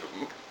which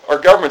our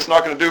government's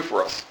not going to do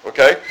for us,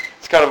 okay?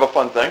 It's kind of a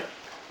fun thing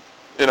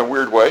in a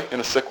weird way, in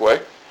a sick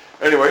way.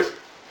 Anyways,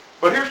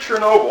 but here's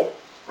Chernobyl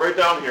right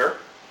down here.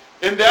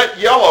 And that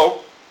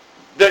yellow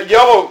that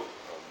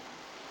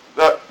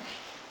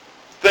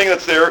thing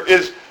that's there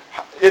is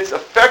its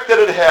effect that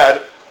it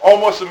had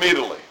almost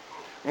immediately.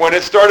 When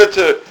it started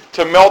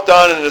to melt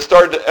down and it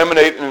started to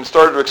emanate and it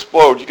started to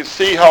explode, you can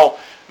see how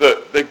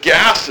the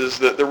gases,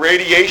 the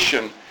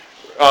radiation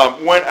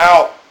went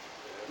out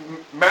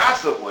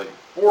massively,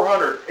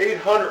 400,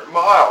 800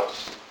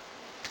 miles.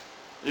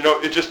 You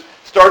know, it just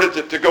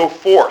started to go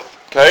forth,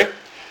 okay?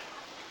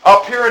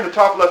 Up here in the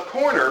top left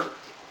corner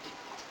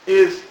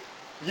is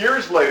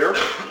years later,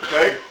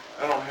 okay?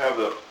 I don't have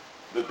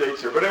the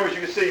dates here, but anyways,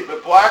 you can see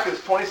the black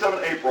is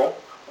 27 April,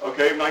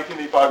 okay,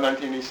 1985,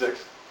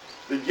 1986.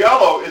 The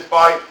yellow is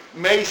by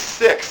May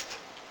 6th,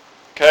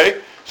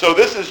 okay? So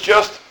this is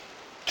just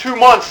 2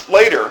 months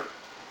later.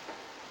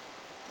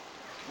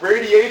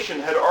 Radiation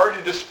had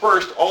already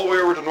dispersed all the way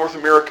over to North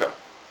America.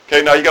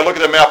 Okay, now you got to look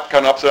at the map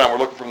kind of upside down. We're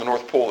looking from the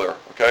North Pole there,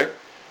 okay?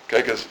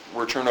 Okay, because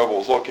where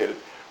Chernobyl is located.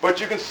 But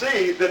you can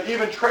see that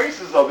even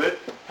traces of it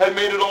had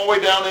made it all the way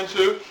down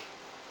into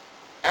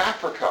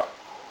Africa.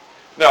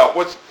 Now,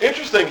 what's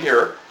interesting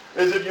here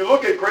is if you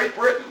look at Great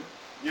Britain,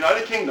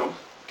 United Kingdom,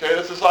 okay,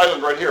 that's this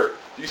island right here.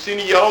 Do you see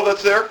any yellow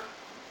that's there?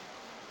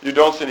 You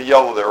don't see any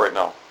yellow there right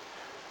now.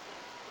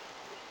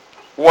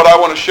 What I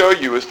want to show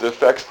you is the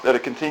effects that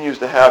it continues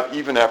to have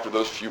even after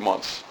those few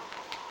months.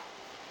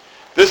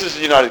 This is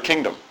the United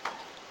Kingdom.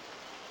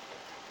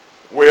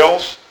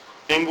 Wales,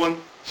 England,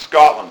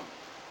 Scotland.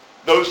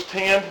 Those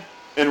tanned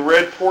and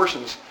red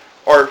portions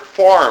are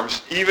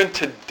farms even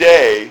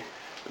today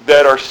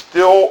that are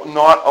still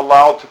not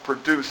allowed to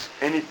produce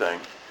anything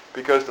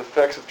because the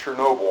effects of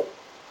Chernobyl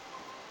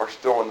are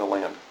still in the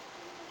land.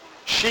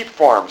 Sheep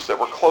farms that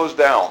were closed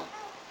down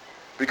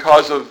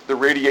because of the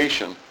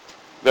radiation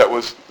that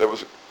was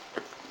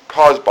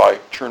caused by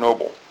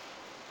Chernobyl.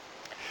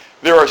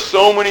 There are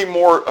so many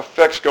more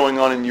effects going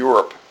on in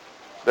Europe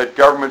that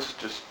governments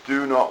just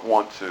do not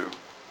want to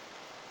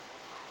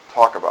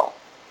talk about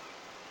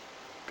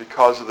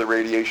because of the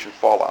radiation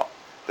fallout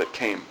that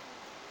came.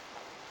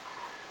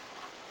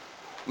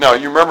 Now,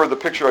 you remember the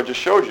picture I just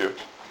showed you.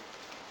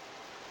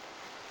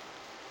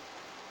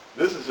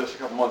 This is just a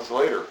couple months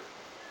later.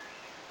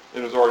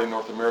 It was already in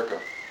North America.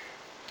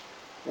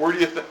 Where do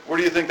you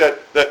think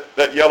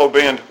that yellow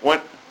band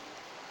went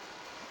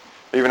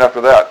even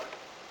after that?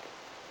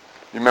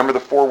 You remember the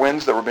 4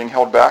 winds that were being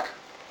held back?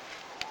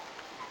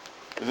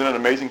 Isn't it an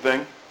amazing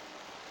thing?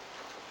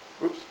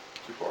 Oops,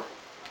 too far.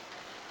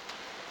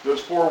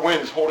 Those 4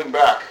 winds holding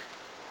back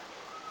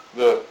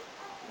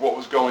what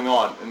was going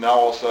on, and now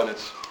all of a sudden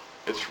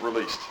it's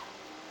released.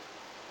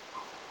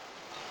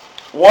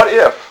 What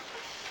if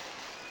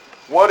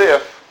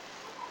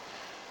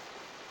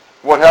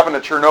what happened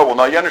at Chernobyl?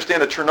 Now you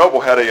understand that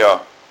Chernobyl had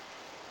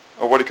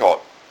what do you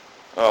call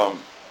it?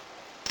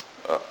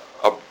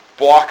 A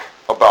block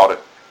about it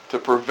to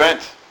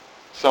prevent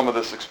some of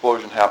this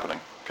explosion happening.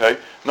 Okay,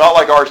 not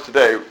like ours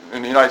today.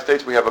 In the United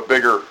States, we have a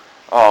bigger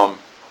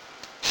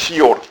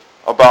shield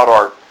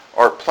about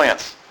our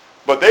plants,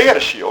 but they had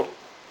a shield,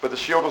 but the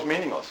shield was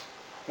meaningless.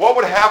 What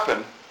would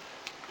happen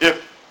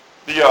if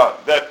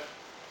that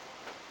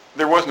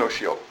there was no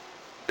shield?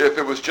 If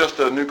it was just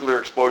a nuclear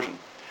explosion?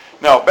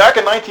 Now, back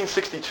in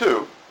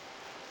 1962,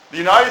 the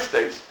United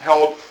States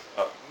held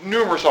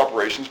numerous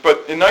operations,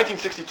 but in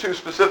 1962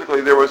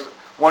 specifically, there was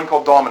one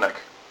called Dominic.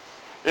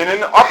 And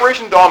in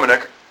Operation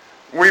Dominic,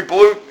 we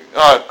blew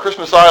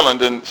Christmas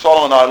Island and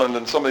Solomon Island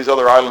and some of these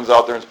other islands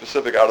out there in the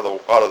Pacific out of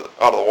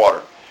the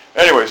water.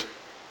 Anyways,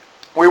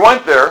 we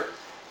went there,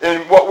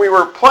 and what we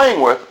were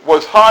playing with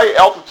was high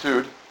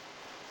altitude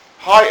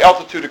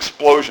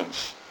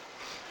explosions.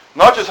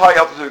 Not just high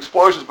altitude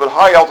explosions, but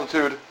high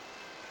altitude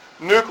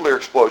nuclear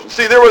explosions.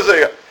 See, there was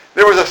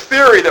a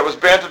theory that was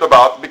bandied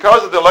about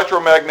because of the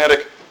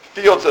electromagnetic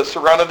fields that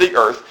surrounded the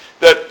Earth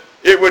that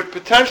it would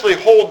potentially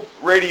hold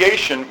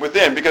radiation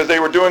within, because they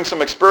were doing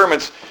some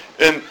experiments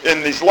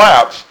in these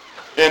labs,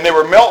 and they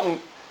were melting,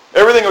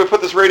 everything that we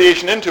put this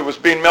radiation into was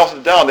being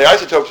melted down. The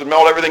isotopes would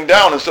melt everything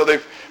down, and so they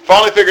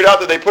finally figured out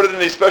that they put it in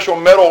these special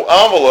metal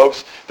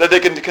envelopes that they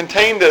can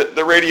contain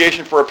the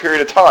radiation for a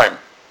period of time.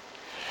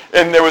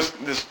 And there was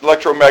this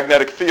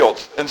electromagnetic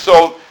fields. And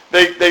so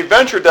they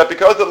ventured that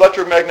because of the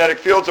electromagnetic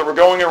fields that were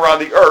going around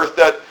the Earth,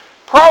 that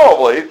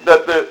probably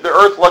that the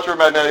Earth's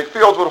electromagnetic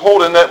fields would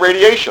hold in that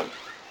radiation.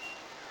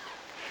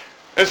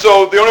 And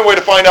so the only way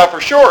to find out for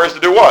sure is to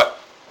do what?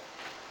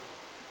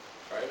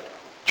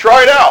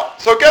 Try it out.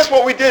 So guess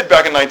what we did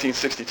back in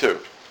 1962?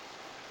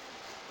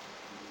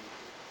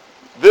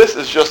 This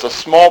is just a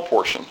small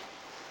portion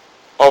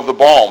of the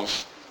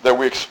bombs that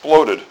we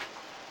exploded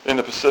in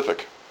the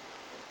Pacific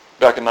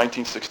back in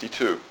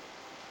 1962.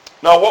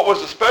 Now, what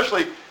was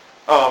especially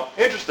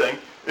interesting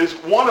is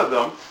one of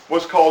them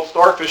was called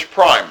Starfish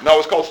Prime. Now, it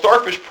was called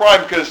Starfish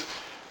Prime because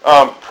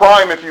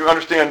prime, if you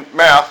understand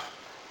math,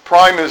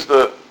 prime is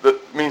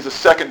means the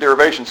second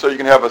derivation, so you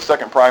can have a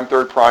second prime,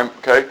 third prime,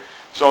 okay,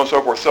 so on and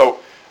so forth. So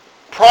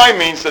prime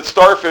means that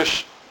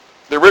starfish,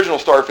 the original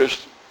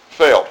starfish,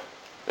 failed.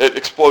 It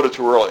exploded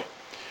too early.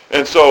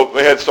 And so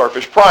they had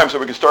Starfish Prime, so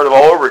we can start it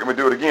all over again. We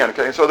do it again,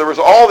 okay? And so there was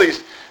all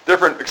these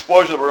different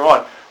explosions that were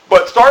going on.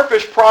 But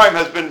Starfish Prime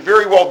has been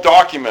very well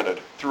documented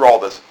through all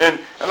this. And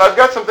I've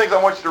got some things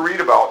I want you to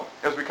read about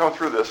as we come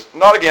through this.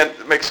 Not, again,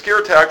 to make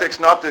scare tactics,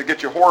 not to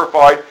get you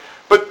horrified,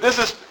 but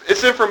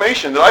it's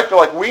information that I feel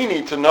like we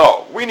need to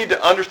know. We need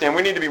to understand.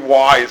 We need to be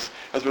wise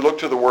as we look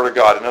to the Word of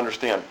God and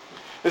understand.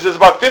 This is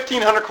about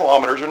 1,500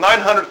 kilometers or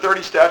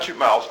 930 statute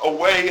miles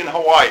away in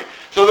Hawaii.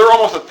 So they're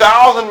almost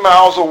 1,000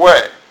 miles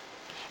away.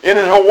 And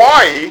in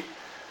Hawaii,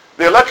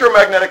 the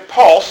electromagnetic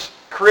pulse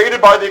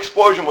created by the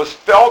explosion was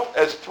felt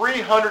as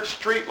 300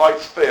 street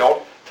lights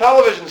failed,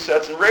 television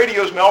sets and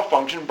radios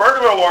malfunctioned,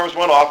 burglar alarms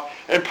went off,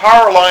 and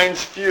power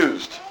lines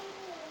fused.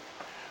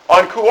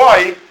 On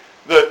Kauai,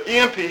 the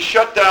EMP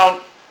shut down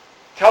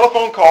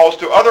telephone calls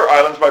to other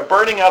islands by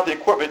burning out the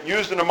equipment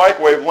used in a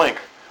microwave link.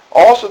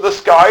 Also, the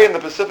sky in the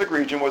Pacific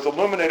region was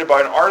illuminated by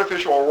an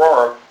artificial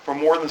aurora for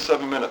more than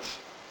 7 minutes.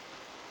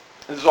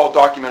 This is all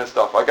documented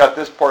stuff. I got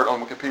this part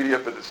on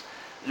Wikipedia, but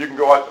you can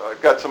go out.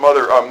 I've got some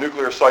other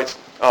nuclear sites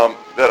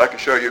that I can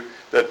show you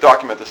that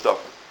document this stuff.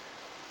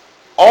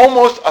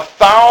 Almost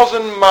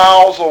 1,000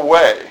 miles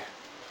away,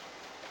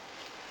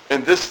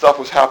 and this stuff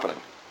was happening.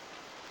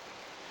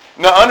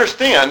 Now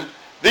understand,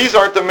 these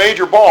aren't the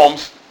major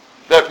bombs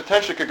that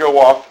potentially could go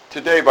off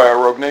today by a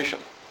rogue nation.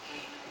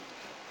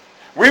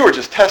 We were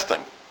just testing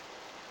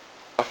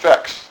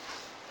effects.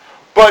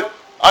 But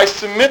I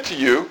submit to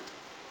you,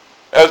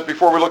 as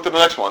before we looked at the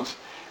next ones,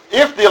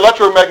 if the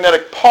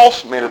electromagnetic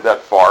pulse made it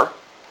that far,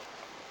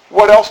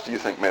 what else do you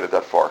think made it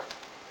that far?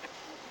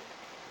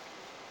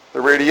 The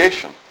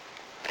radiation.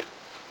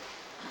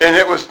 And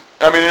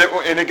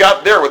it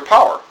got there with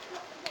power.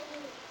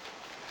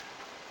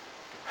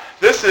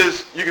 This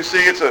is, you can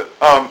see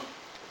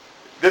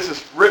this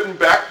is written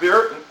back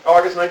there in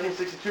August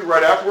 1962,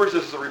 right afterwards.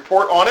 This is a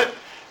report on it.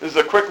 This is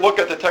a quick look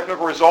at the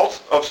technical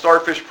results of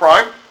Starfish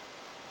Prime.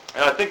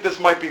 And I think this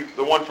might be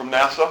the one from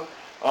NASA.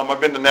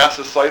 I've been to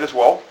NASA's site as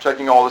well,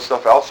 checking all this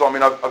stuff out. So,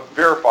 I've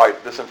verified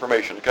this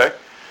information, okay? It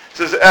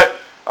says at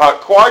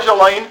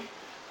Kwajalein,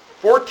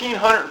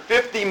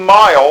 1,450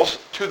 miles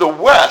to the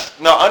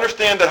west. Now,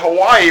 understand that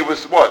Hawaii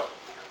was what?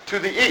 To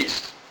the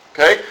east,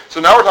 okay?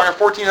 So now we're talking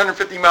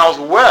 1,450 miles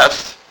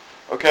west,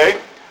 okay?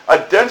 A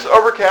dense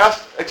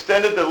overcast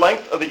extended the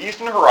length of the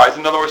eastern horizon.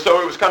 In other words, so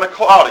it was kind of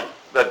cloudy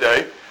that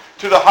day,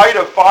 to the height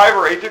of 5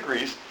 or 8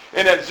 degrees.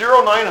 And at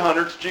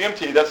 0900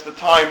 GMT, that's the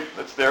time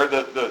that's there,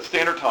 the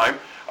standard time,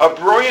 a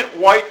brilliant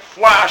white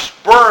flash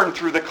burned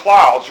through the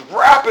clouds,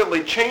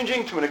 rapidly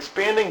changing to an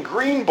expanding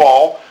green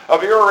ball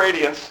of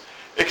irradiance,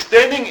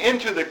 extending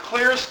into the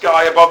clear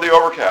sky above the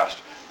overcast.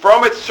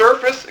 From its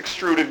surface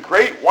extruded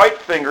great white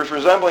fingers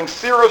resembling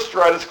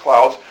cirrostratus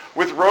clouds,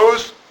 which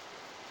rose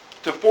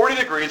to 40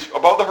 degrees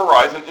above the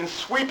horizon in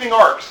sweeping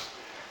arcs,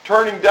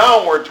 turning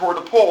downward toward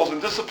the poles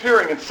and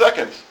disappearing in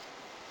seconds,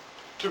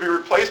 to be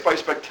replaced by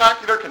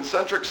spectacular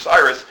concentric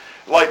cirrus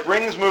like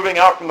rings moving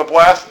out from the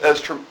blast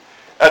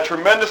at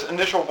tremendous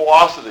initial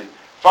velocity,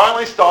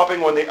 finally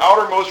stopping when the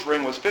outermost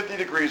ring was 50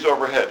 degrees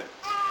overhead.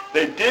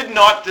 They did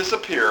not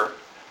disappear,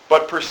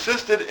 but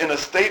persisted in a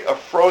state of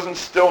frozen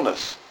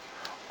stillness.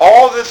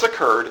 All this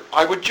occurred,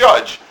 I would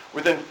judge,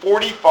 within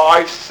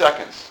 45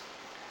 seconds.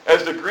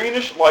 As the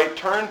greenish light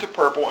turned to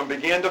purple and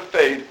began to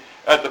fade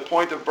at the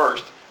point of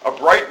burst, a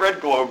bright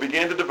red glow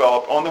began to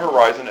develop on the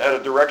horizon at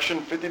a direction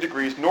 50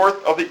 degrees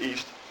north of the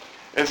east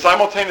and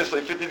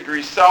simultaneously 50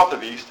 degrees south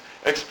of east,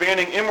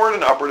 expanding inward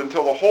and upward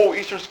until the whole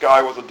eastern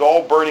sky was a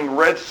dull, burning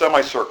red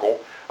semicircle,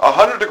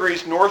 100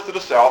 degrees north to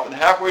the south and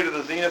halfway to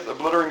the zenith,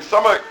 obliterating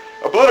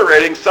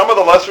some of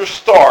the lesser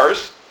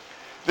stars.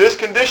 This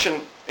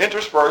condition,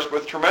 interspersed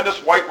with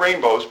tremendous white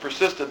rainbows,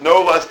 persisted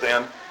no less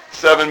than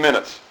 7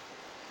 minutes.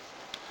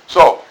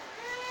 So,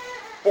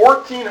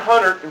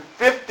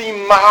 1,450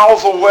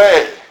 miles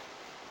away,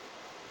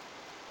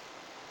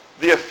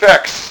 the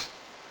effects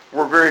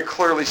were very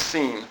clearly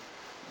seen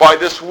by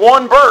this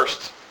one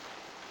burst,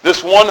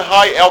 this one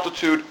high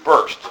altitude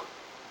burst.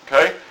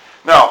 Okay?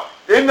 Now,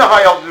 in the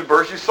high altitude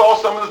burst, you saw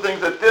some of the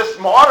things that this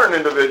modern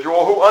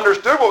individual who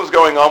understood what was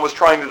going on was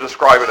trying to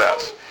describe it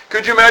as.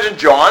 Could you imagine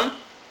John,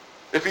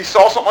 if he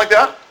saw something like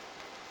that?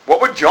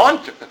 What would John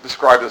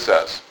describe this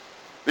as?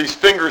 These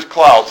fingers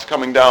clouds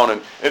coming down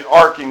and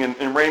arcing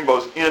in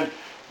rainbows in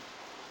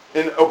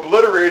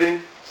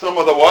obliterating some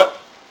of the what?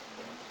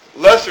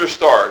 Lesser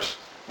stars.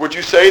 Would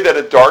you say that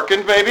it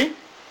darkened maybe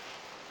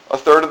a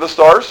third of the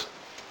stars?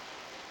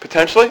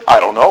 Potentially? I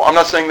don't know. I'm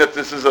not saying that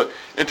this is an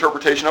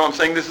interpretation of it. I'm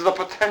saying this is a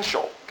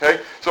potential.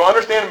 Okay? So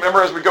understand,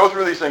 remember, as we go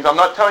through these things, I'm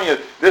not telling you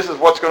this is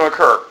what's going to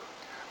occur.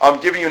 I'm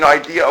giving you an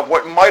idea of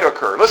what might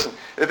occur. Listen,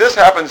 if this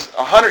happens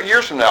 100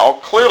 years from now,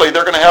 clearly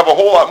they're going to have a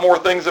whole lot more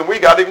things than we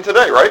got even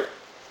today, right?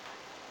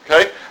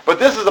 Okay? But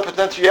this is a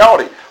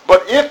potentiality.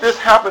 But if this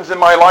happens in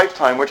my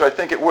lifetime, which I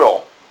think it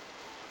will,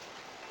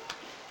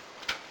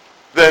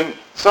 then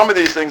some of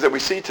these things that we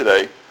see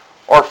today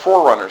are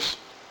forerunners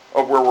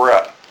of where we're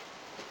at.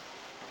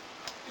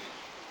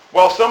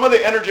 While some of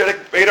the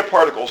energetic beta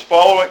particles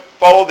followed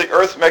the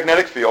Earth's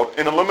magnetic field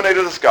and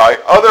illuminated the sky,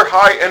 other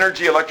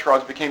high-energy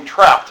electrons became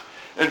trapped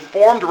and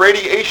formed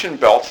radiation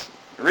belts.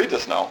 Read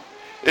this now.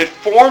 It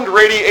formed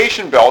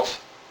radiation belts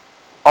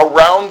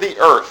around the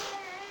Earth.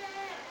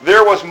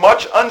 There was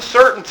much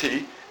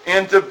uncertainty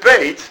and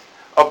debate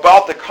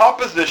about the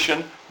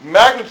composition,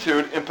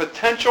 magnitude, and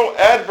potential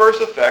adverse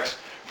effects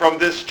from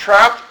this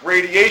trapped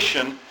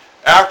radiation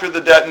after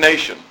the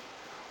detonation.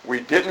 We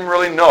didn't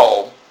really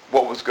know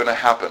what was going to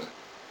happen,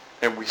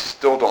 and we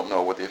still don't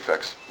know what the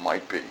effects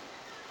might be,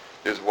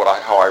 is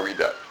how I read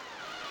that.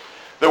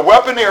 The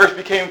weaponeers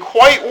became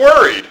quite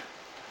worried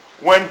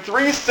when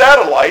 3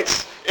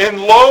 satellites in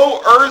low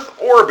Earth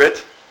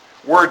orbit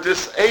were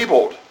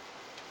disabled.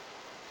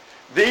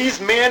 These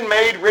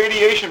man-made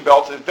radiation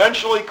belts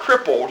eventually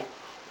crippled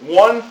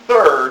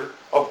 1/3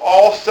 of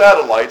all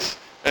satellites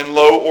in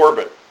low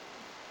orbit.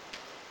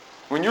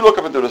 When you look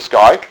up into the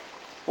sky,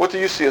 what do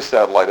you see a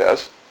satellite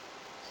as?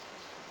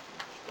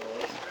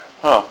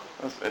 Huh,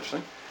 that's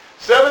interesting.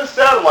 7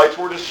 satellites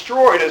were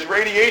destroyed as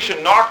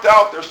radiation knocked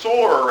out their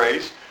solar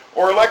arrays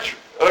or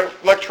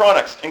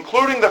electronics,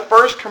 including the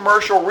first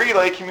commercial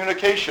relay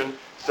communication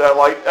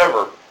satellite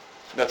ever.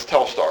 That's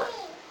Telstar.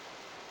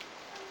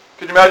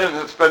 Could you imagine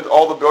if it spent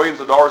all the billions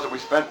of dollars that we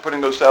spent putting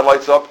those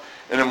satellites up,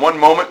 and in one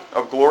moment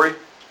of glory,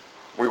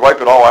 we wipe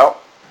it all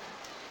out?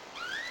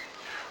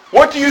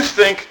 What do you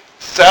think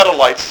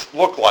satellites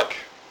look like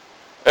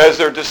as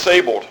they're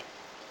disabled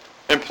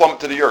and plummet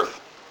to the earth?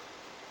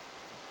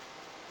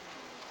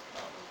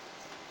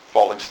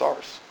 Falling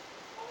stars.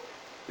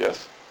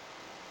 Yes?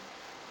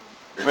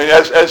 I mean,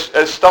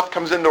 as stuff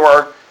comes into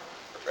our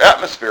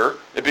atmosphere,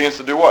 it begins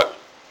to do what?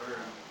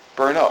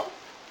 Burn up.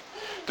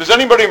 Does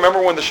anybody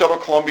remember when the shuttle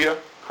Columbia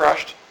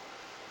crashed?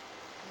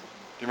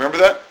 Do you remember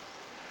that?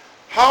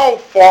 How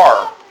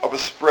far of a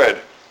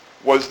spread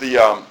was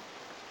the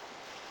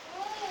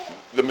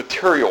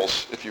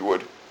materials, if you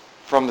would,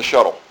 from the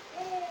shuttle?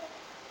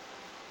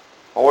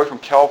 All the way from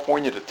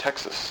California to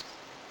Texas,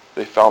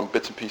 they found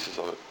bits and pieces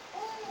of it.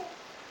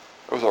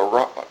 It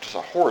was just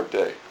a horrid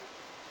day.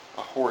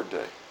 A horrid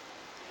day.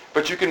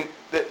 But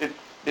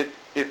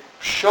it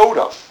showed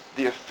us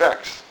the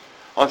effects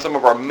on some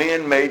of our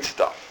man-made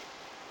stuff,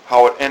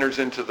 how it enters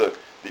into the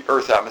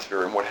Earth's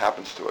atmosphere and what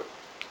happens to it.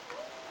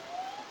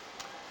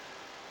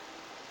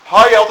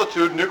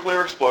 High-altitude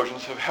nuclear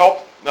explosions have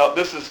helped. Now,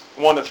 this is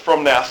one that's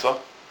from NASA.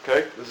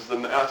 Okay, this is the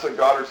NASA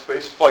Goddard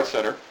Space Flight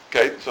Center.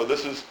 Okay, so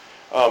this is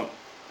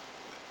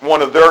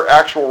one of their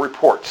actual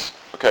reports.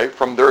 Okay,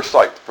 from their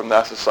site, from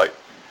NASA's site.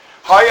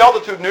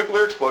 High-altitude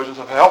nuclear explosions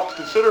have helped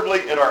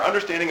considerably in our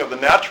understanding of the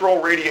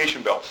natural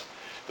radiation belts.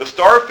 The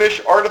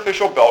Starfish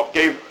artificial belt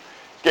gave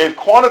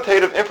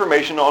quantitative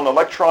information on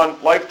electron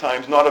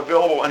lifetimes not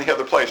available any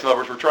other place. In other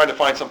words, we're trying to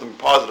find something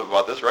positive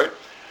about this, right?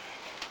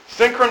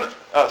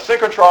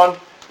 Synchrotron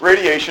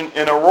radiation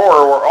in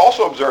aurora were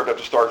also observed at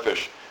the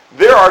Starfish.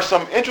 There are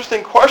some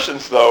interesting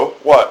questions, though,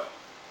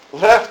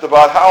 left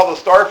about how the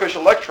Starfish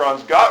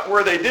electrons got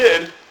where they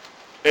did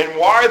and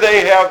why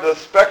they have the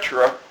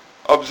spectra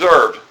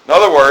observed. In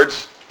other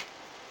words,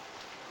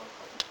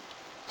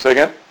 say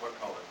again? What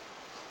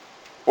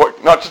color?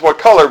 Not just what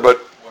color, but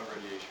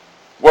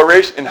what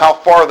radiation and how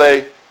far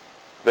they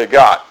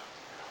got.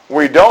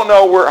 We don't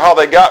know how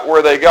they got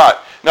where they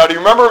got. Now, do you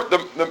remember the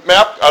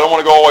map? I don't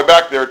want to go all the way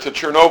back there to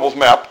Chernobyl's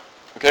map,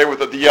 okay, with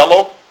the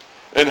yellow,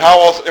 and how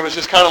else it was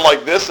just kind of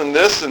like this, and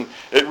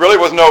it really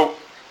was no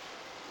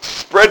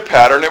spread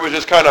pattern. It was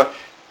just kind of,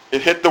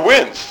 it hit the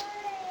winds.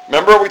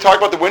 Remember we talked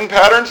about the wind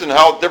patterns and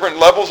how different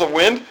levels of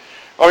wind?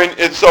 I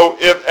mean, so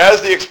if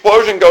as the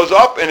explosion goes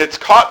up and it's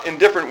caught in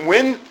different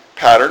wind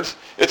patterns,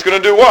 it's going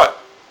to do what?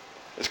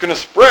 It's going to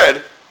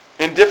spread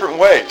in different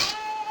ways.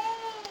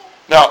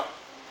 Now,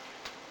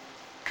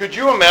 could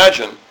you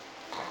imagine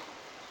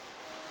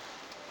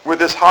with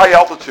this high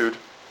altitude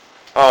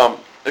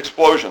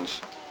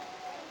explosions,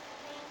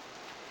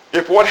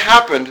 if what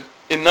happened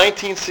in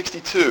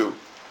 1962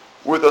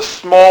 with a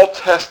small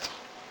test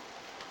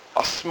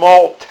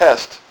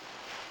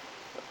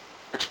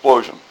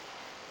explosion,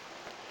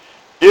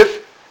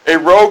 if a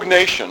rogue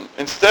nation,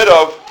 instead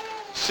of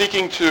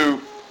seeking to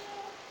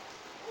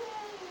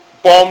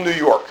bomb New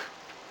York,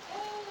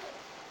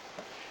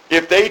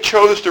 if they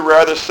chose to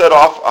rather set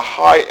off a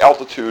high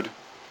altitude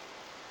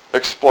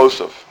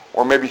explosive,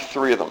 or maybe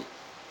 3 of them.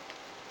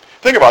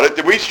 Think about it.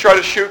 Did we try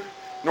to shoot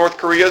North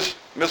Korea's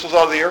missiles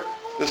out of the air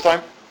this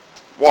time?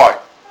 Why?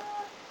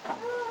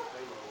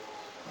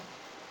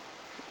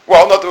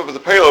 Well, not that it was a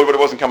payload, but it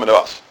wasn't coming to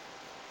us.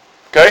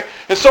 Okay?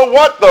 And so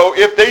what, though,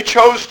 if they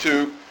chose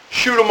to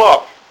shoot them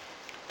up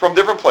from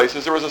different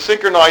places? There was a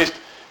synchronized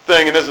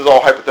thing, and this is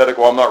all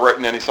hypothetical. I'm not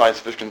writing any science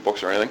fiction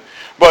books or anything.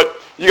 But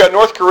you got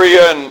North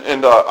Korea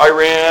and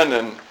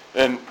Iran,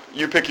 and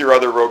you pick your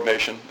other rogue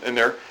nation in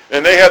there.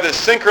 And they have this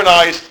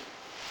synchronized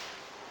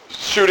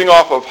shooting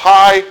off of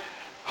high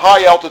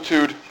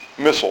altitude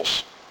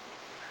missiles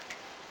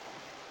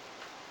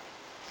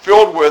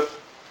filled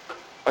with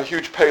a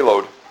huge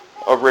payload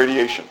of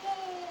radiation.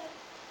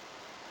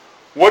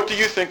 What do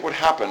you think would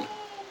happen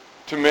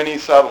to many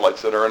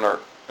satellites that are in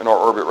our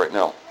orbit right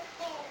now,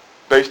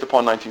 based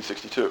upon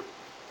 1962?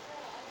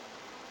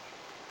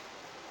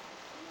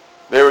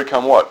 They would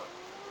come what?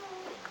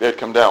 They'd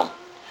come down.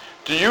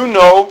 Do you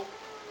know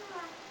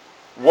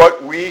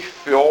what we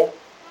fill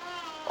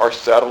our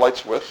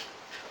satellites with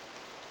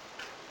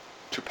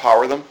to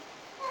power them?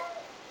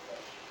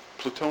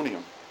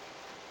 Plutonium.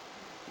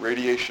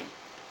 Radiation.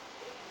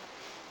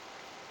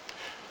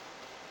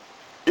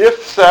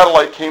 If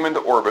satellite came into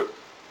orbit,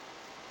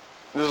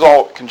 this is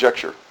all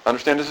conjecture.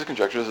 Understand this is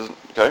conjecture, this isn't,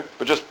 okay?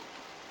 But just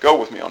go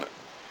with me on it.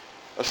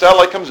 A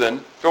satellite comes in,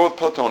 filled with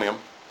plutonium,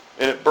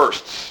 and it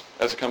bursts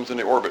as it comes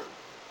into orbit.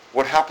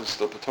 What happens to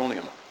the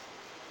plutonium?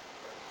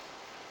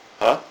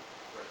 Huh?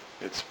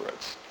 It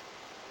spreads.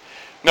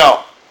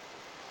 Now,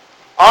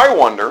 I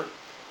wonder,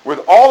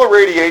 with all the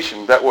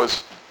radiation that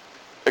was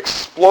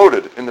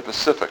exploded in the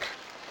Pacific,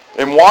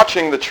 and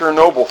watching the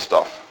Chernobyl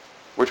stuff,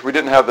 which we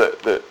didn't have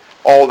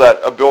all that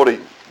ability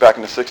back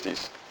in the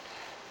 60s,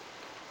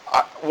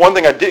 one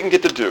thing I didn't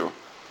get to do,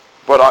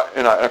 but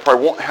I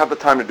probably won't have the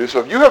time to do, so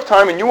if you have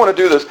time and you want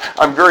to do this,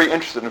 I'm very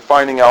interested in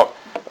finding out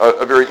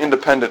a very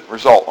independent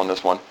result on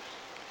this one.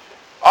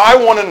 I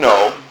want to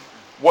know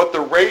what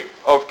the rate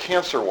of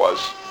cancer was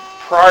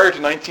prior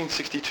to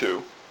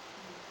 1962,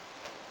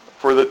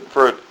 for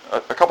a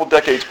couple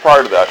decades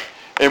prior to that,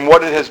 and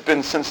what it has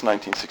been since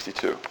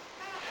 1962.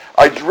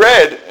 I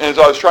read, and as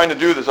I was trying to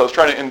do this,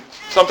 and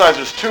sometimes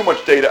there's too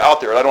much data out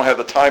there, and I don't have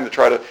the time to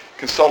try to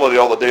consolidate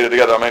all the data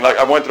together. I mean, like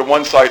I went to the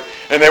one site,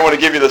 and they want to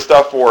give you the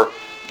stuff for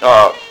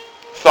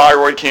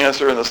thyroid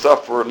cancer, and the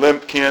stuff for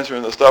lymph cancer,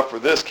 and the stuff for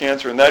this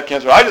cancer and that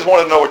cancer. I just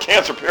wanted to know what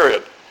cancer,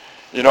 period.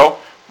 You know?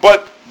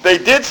 But they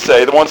did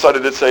say, the one site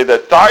did say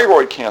that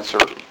thyroid cancer,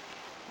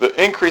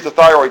 the increase of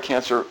thyroid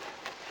cancer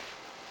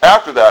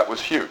after that was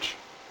huge.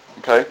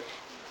 Okay?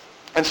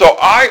 And so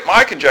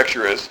my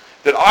conjecture is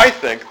that I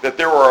think that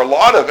there were a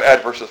lot of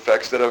adverse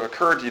effects that have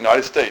occurred to the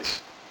United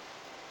States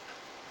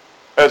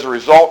as a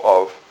result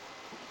of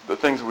the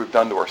things that we've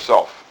done to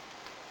ourselves.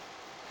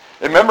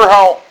 Remember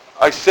how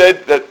I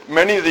said that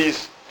many of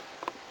these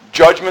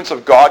judgments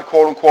of God,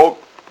 quote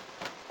unquote,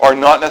 are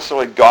not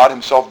necessarily God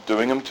himself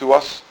doing them to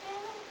us?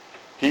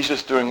 He's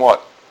just doing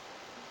what?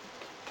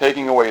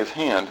 Taking away his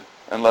hand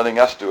and letting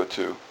us do it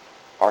to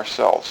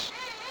ourselves.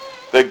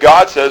 That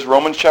God says,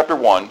 Romans chapter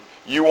 1,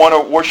 you want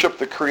to worship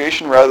the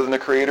creation rather than the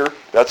creator?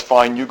 That's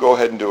fine. You go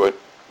ahead and do it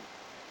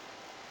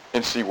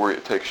and see where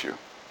it takes you.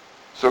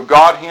 So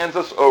God hands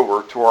us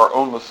over to our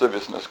own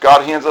lasciviousness.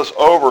 God hands us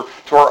over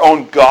to our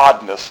own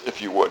godness,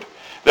 if you would.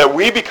 That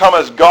we become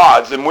as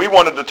gods, and we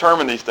want to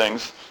determine these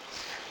things.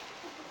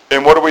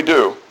 And what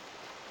do?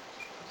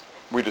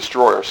 We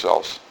destroy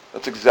ourselves.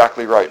 That's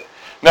exactly right.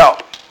 Now,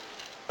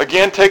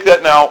 again, take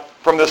that now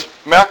from this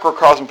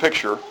macrocosm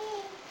picture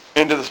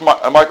into this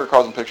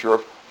microcosm picture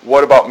of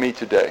what about me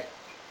today?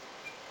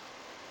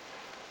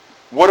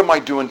 What am I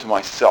doing to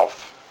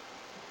myself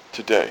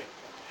today?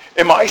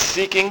 Am I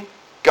seeking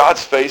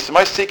God's face? Am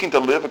I seeking to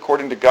live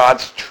according to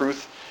God's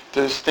truth,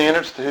 to his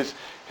standards, to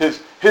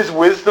his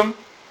wisdom?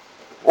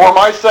 Or am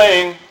I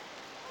saying,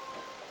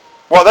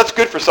 well, that's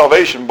good for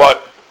salvation,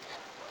 but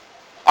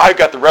I've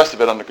got the rest of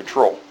it under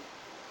control?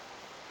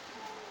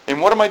 And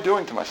what am I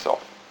doing to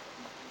myself?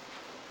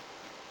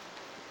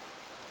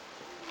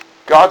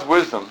 God's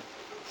wisdom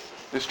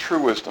is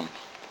true wisdom.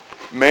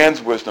 Man's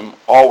wisdom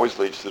always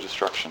leads to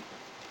destruction.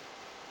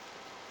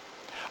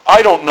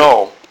 I don't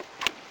know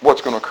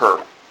what's going to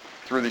occur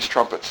through these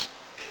trumpets.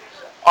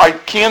 I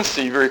can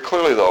see very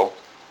clearly, though,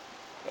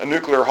 a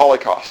nuclear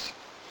holocaust.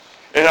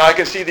 And I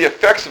can see the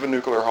effects of a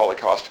nuclear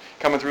holocaust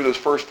coming through those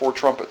first 4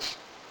 trumpets.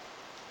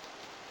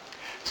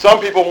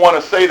 Some people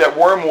want to say that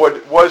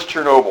wormwood was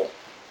Chernobyl,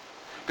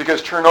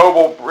 because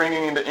Chernobyl,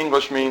 bringing into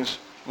English, means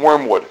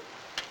wormwood.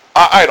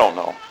 I don't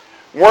know.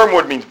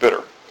 Wormwood means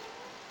bitter,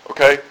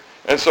 okay?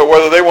 And so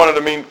whether they wanted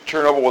to mean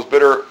Chernobyl was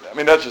bitter, I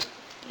mean, that's just,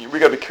 we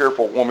got to be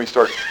careful when we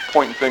start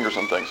pointing fingers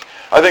on things.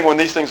 I think when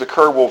these things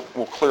occur, we'll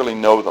clearly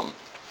know them.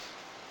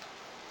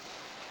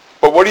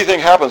 But what do you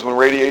think happens when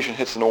radiation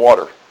hits in the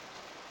water?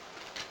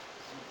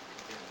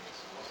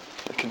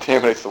 It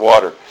contaminates the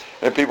water.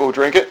 And people who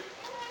drink it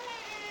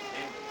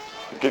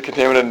get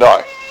contaminated and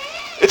die.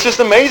 It's just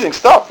amazing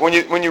stuff when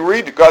you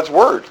read God's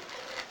Word.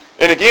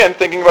 And again,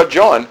 thinking about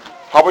John,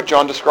 how would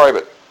John describe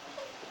it?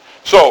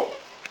 So,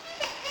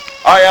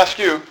 I ask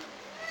you,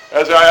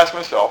 as I ask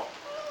myself,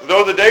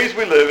 though the days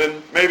we live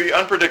in may be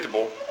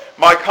unpredictable,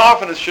 my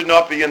confidence should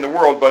not be in the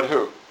world, but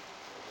who?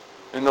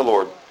 In the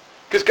Lord.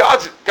 Because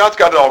God's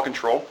got it all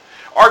control.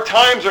 Our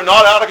times are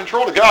not out of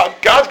control to God.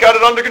 God's got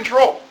it under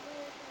control.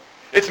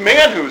 It's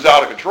man who's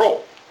out of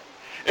control.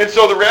 And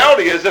so the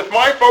reality is, if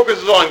my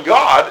focus is on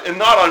God and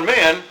not on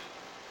man,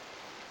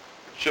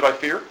 should I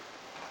fear?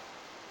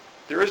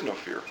 There is no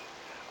fear.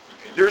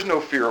 There's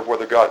no fear of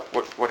whether God,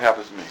 what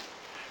happens to me.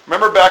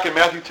 Remember back in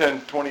Matthew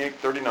 10, 28,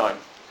 39. It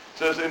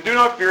says, "And do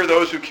not fear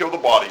those who kill the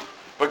body,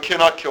 but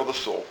cannot kill the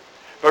soul.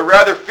 But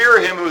rather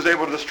fear him who is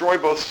able to destroy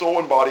both soul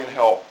and body in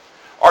hell.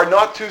 Are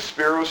not 2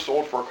 sparrows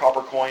sold for a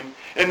copper coin?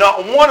 And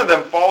not one of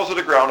them falls to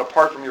the ground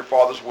apart from your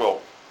Father's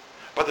will.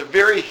 But the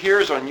very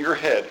hairs on your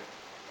head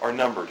are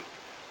numbered.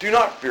 Do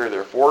not fear,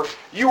 therefore.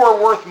 You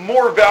are worth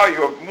more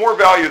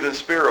value than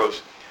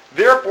sparrows.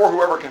 Therefore,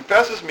 whoever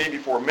confesses me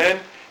before men,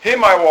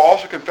 him I will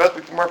also confess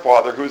before my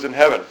Father who is in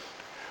heaven.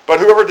 But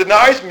whoever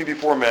denies me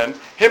before men,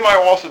 him I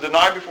will also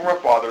deny before my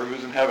Father who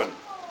is in heaven.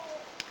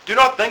 Do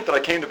not think that I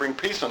came to bring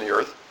peace on the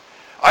earth.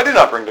 I did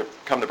not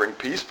come to bring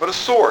peace, but a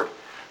sword.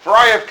 For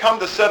I have come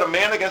to set a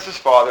man against his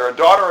father, a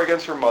daughter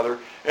against her mother,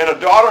 and a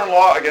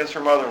daughter-in-law against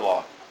her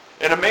mother-in-law.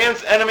 And a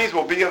man's enemies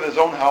will be of his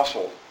own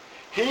household.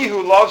 He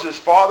who loves his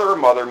father or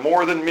mother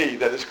more than me,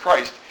 that is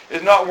Christ,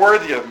 is not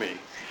worthy of me.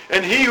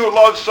 And he who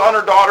loves son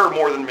or daughter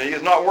more than me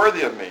is not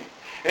worthy of me.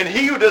 And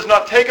he who does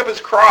not take up his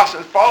cross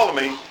and follow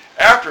me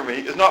after me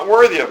is not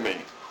worthy of me.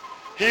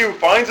 He who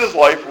finds his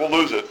life will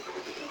lose it.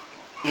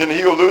 And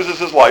he who loses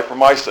his life for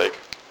my sake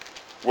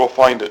will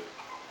find it."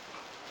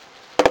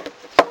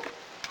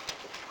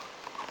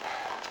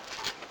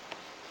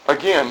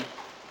 Again,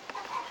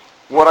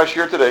 what I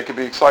share today could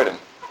be exciting,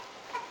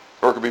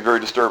 or it could be very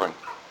disturbing,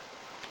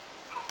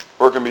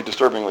 or it can be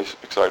disturbingly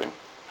exciting.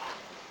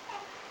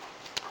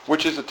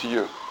 Which is it to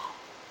you?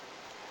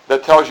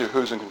 That tells you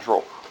who's in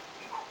control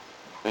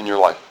in your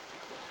life.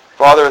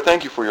 Father, I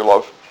thank you for your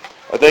love.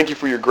 I thank you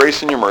for your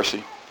grace and your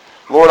mercy.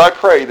 Lord, I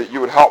pray that you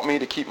would help me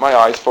to keep my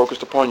eyes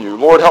focused upon you.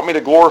 Lord, help me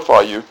to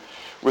glorify you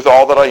with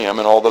all that I am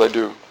and all that I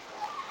do.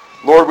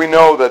 Lord, we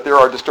know that there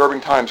are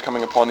disturbing times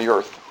coming upon the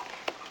earth.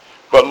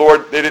 But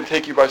Lord, they didn't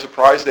take you by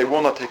surprise. They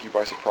will not take you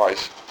by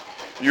surprise.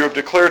 You have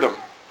declared them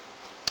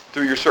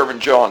through your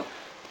servant John.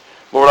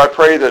 Lord, I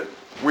pray that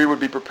we would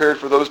be prepared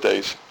for those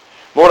days.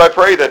 Lord, I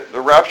pray that the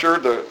rapture,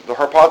 the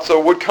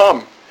harpazo, would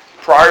come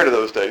prior to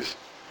those days.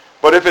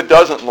 But if it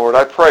doesn't, Lord,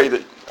 I pray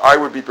that I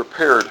would be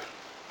prepared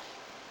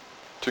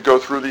to go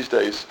through these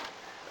days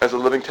as a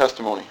living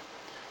testimony.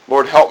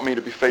 Lord, help me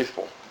to be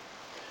faithful.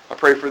 I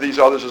pray for these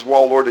others as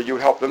well, Lord, that you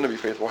would help them to be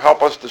faithful.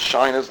 Help us to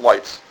shine as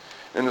lights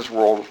in this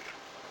world,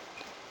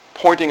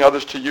 pointing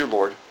others to you,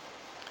 Lord,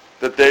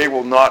 that they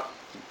will not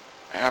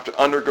have to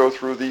undergo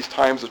through these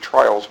times of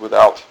trials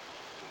without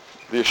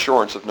the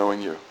assurance of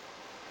knowing you.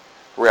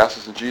 We ask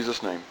this in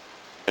Jesus' name.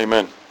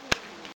 Amen.